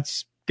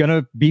going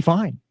to be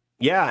fine.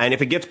 Yeah, and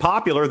if it gets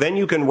popular, then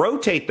you can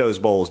rotate those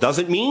bowls.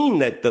 Doesn't mean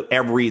that the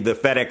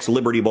FedEx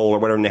Liberty Bowl or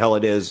whatever in the hell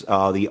it is,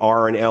 the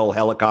R&L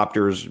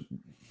Helicopters,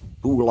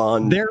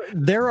 Ulan,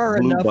 there are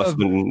enough of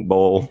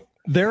bowl.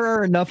 There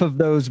are enough of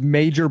those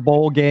major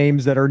bowl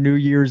games that are New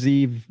Year's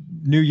Eve,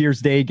 New Year's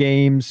Day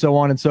games, so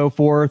on and so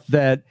forth,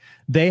 that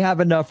they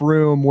have enough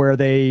room where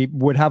they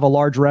would have a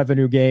large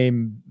revenue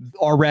game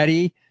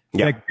already.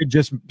 That could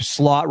just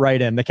slot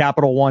right in. The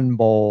Capital One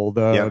Bowl,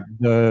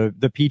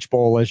 the Peach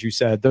Bowl, as you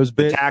said,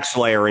 the Tax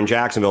Slayer in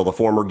Jacksonville, the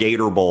former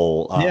Gator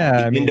Bowl,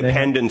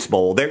 Independence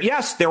Bowl. There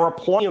are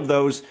plenty of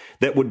those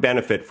that would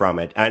benefit from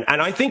it. And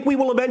I think we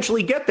will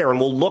eventually get there, and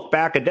we'll look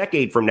back a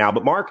decade from now.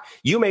 But Mark,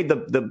 you made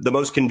the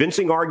most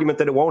convincing argument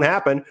that it won't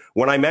happen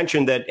when I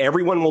mentioned that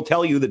everyone will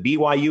tell you that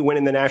BYU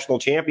winning the national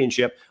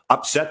championship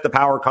upset the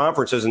power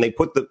conferences, and they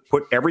put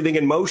everything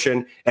in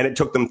motion, and it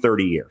took them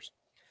 30 years.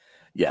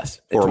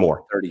 Yes. Or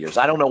more. 30 years.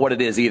 I don't know what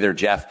it is either,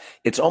 Jeff.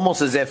 It's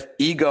almost as if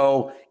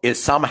ego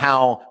is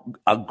somehow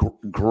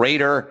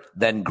greater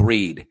than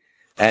greed.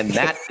 And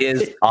that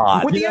is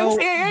odd. With the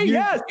NCAA,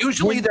 yes.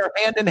 Usually they're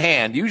hand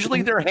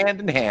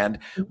in hand.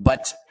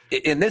 But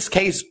in this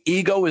case,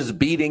 ego is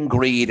beating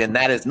greed, and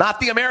that is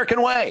not the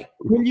American way.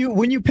 When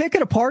you pick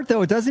it apart,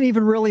 though, it doesn't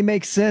even really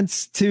make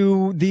sense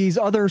to these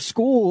other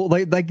schools,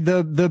 like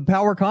the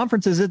power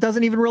conferences. It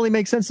doesn't even really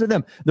make sense to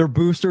them. Their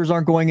boosters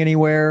aren't going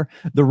anywhere.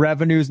 The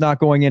revenue's not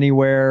going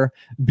anywhere.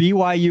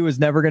 BYU is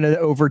never going to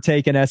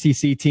overtake an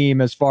SEC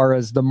team as far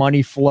as the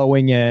money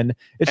flowing in.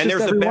 And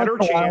there's a better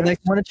chance they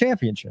win a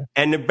championship.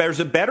 And there's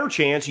a better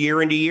chance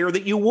year into year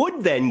that you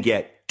would then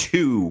get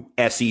 2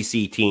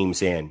 SEC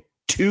teams in.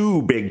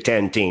 2 Big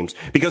Ten teams,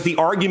 because the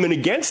argument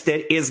against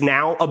it is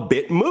now a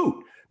bit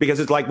moot, because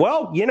it's like,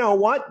 well, you know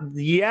what?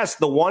 Yes,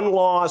 the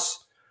 1-loss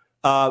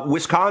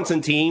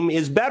Wisconsin team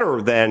is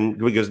better than,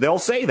 because they'll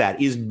say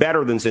that, is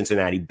better than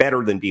Cincinnati,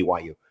 better than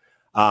BYU.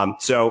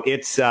 So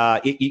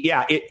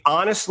it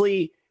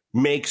honestly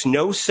makes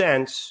no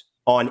sense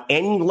on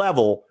any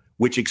level,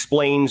 which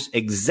explains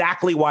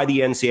exactly why the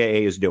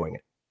NCAA is doing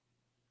it.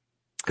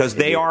 Because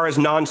they are as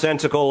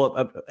nonsensical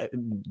a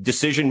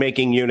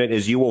decision-making unit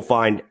as you will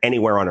find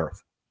anywhere on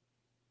earth.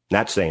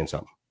 That's saying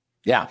something.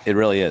 Yeah, it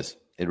really is.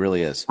 It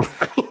really is.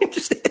 It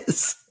just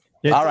is.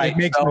 All right. It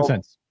makes no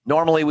sense.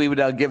 Normally, we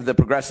would give the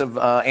progressive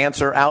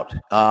answer out.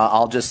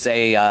 I'll just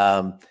say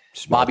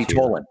Bobby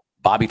Tolan.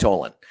 Bobby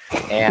Tolan.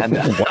 And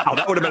wow,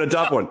 that would have been a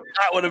tough one.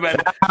 That would have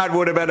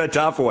been a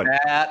tough one.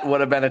 That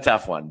would have been a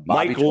tough one.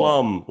 Mike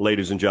Lum,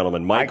 ladies and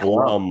gentlemen. Mike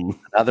Lum.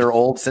 Another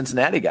old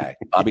Cincinnati guy.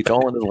 Bobby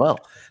Tolan as well.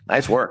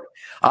 Nice work.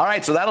 All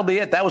right, so that'll be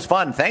it. That was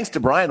fun. Thanks to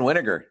Brian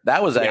Winiger.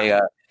 That was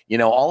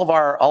all of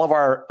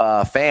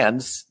our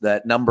fans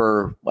that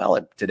number,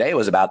 today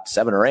was about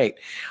 7 or 8,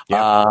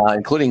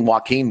 including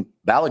Joaquin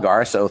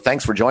Balagar. So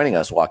thanks for joining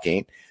us,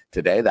 Joaquin,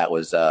 today. That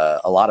was a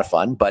lot of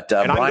fun. But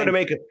Brian, I'm going to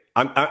make it.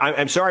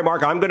 I'm sorry,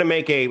 Mark. I'm going to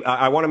make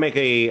I want to make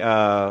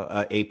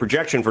a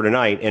projection for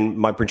tonight, and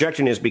my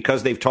projection is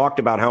because they've talked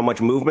about how much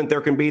movement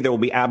there can be. There will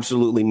be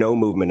absolutely no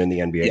movement in the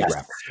NBA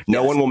draft.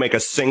 No one will make a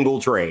single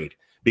trade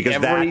because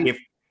if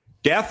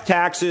death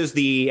taxes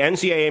the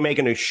NCAA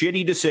making a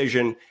shitty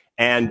decision,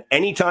 and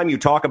anytime you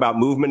talk about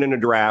movement in a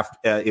draft,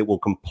 it will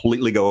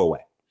completely go away.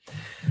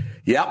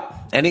 Yep.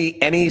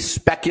 Any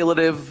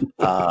speculative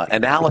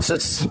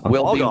analysis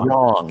will be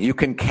wrong. You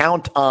can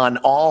count on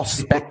all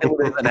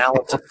speculative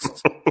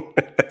analysis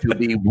to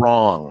be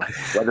wrong,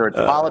 whether it's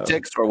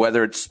politics or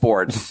whether it's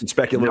sports.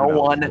 Speculative. No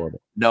one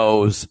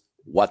knows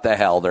what the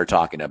hell they're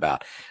talking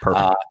about.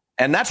 Perfect.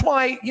 And that's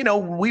why,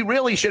 we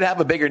really should have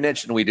a bigger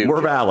niche than we do.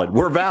 We're valid.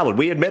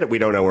 We admit it. We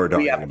don't know what we're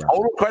talking about. We have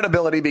total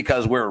credibility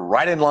because we're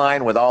right in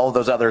line with all of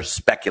those other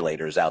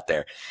speculators out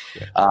there.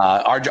 Yeah.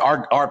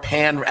 Our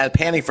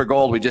panning for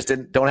gold, we just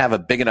don't have a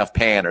big enough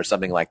pan or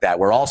something like that.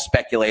 We're all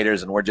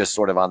speculators, and we're just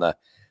sort of on the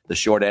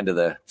short end of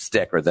the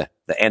stick or the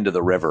end of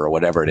the river or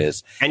whatever it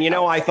is. And,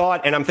 I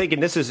thought, and I'm thinking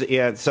this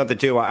is something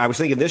too. I was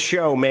thinking this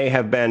show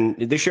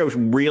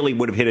really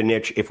would have hit a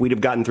niche if we'd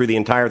have gotten through the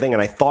entire thing.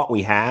 And I thought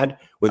we had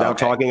without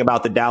talking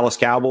about the Dallas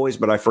Cowboys,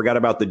 but I forgot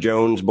about the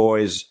Jones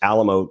Boys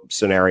Alamo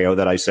scenario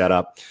that I set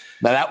up.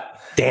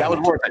 That was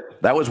worth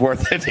it. That was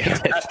worth it.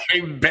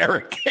 They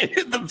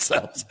barricaded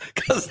themselves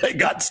because they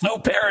got so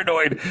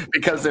paranoid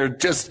because they're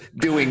just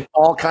doing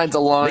all kinds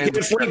of lines. They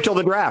can't sleep till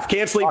the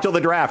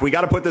draft. We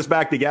got to put this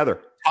back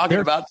together. Talking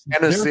about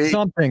Tennessee.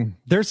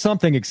 There's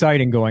something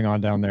exciting going on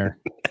down there.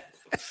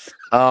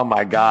 Oh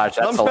my gosh.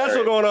 That's something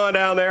special going on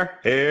down there.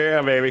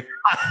 Yeah, baby.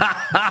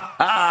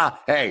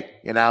 Hey,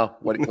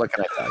 what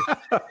can I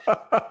tell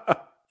you?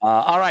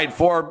 All right.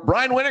 For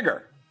Brian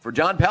Winiger, for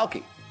John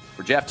Pelkey,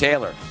 for Jeff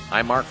Taylor,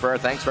 I'm Mark Ferrer.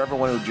 Thanks for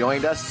everyone who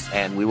joined us,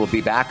 and we will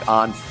be back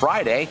on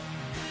Friday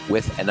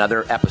with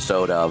another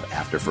episode of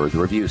After Further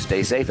Review.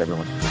 Stay safe,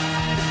 everyone.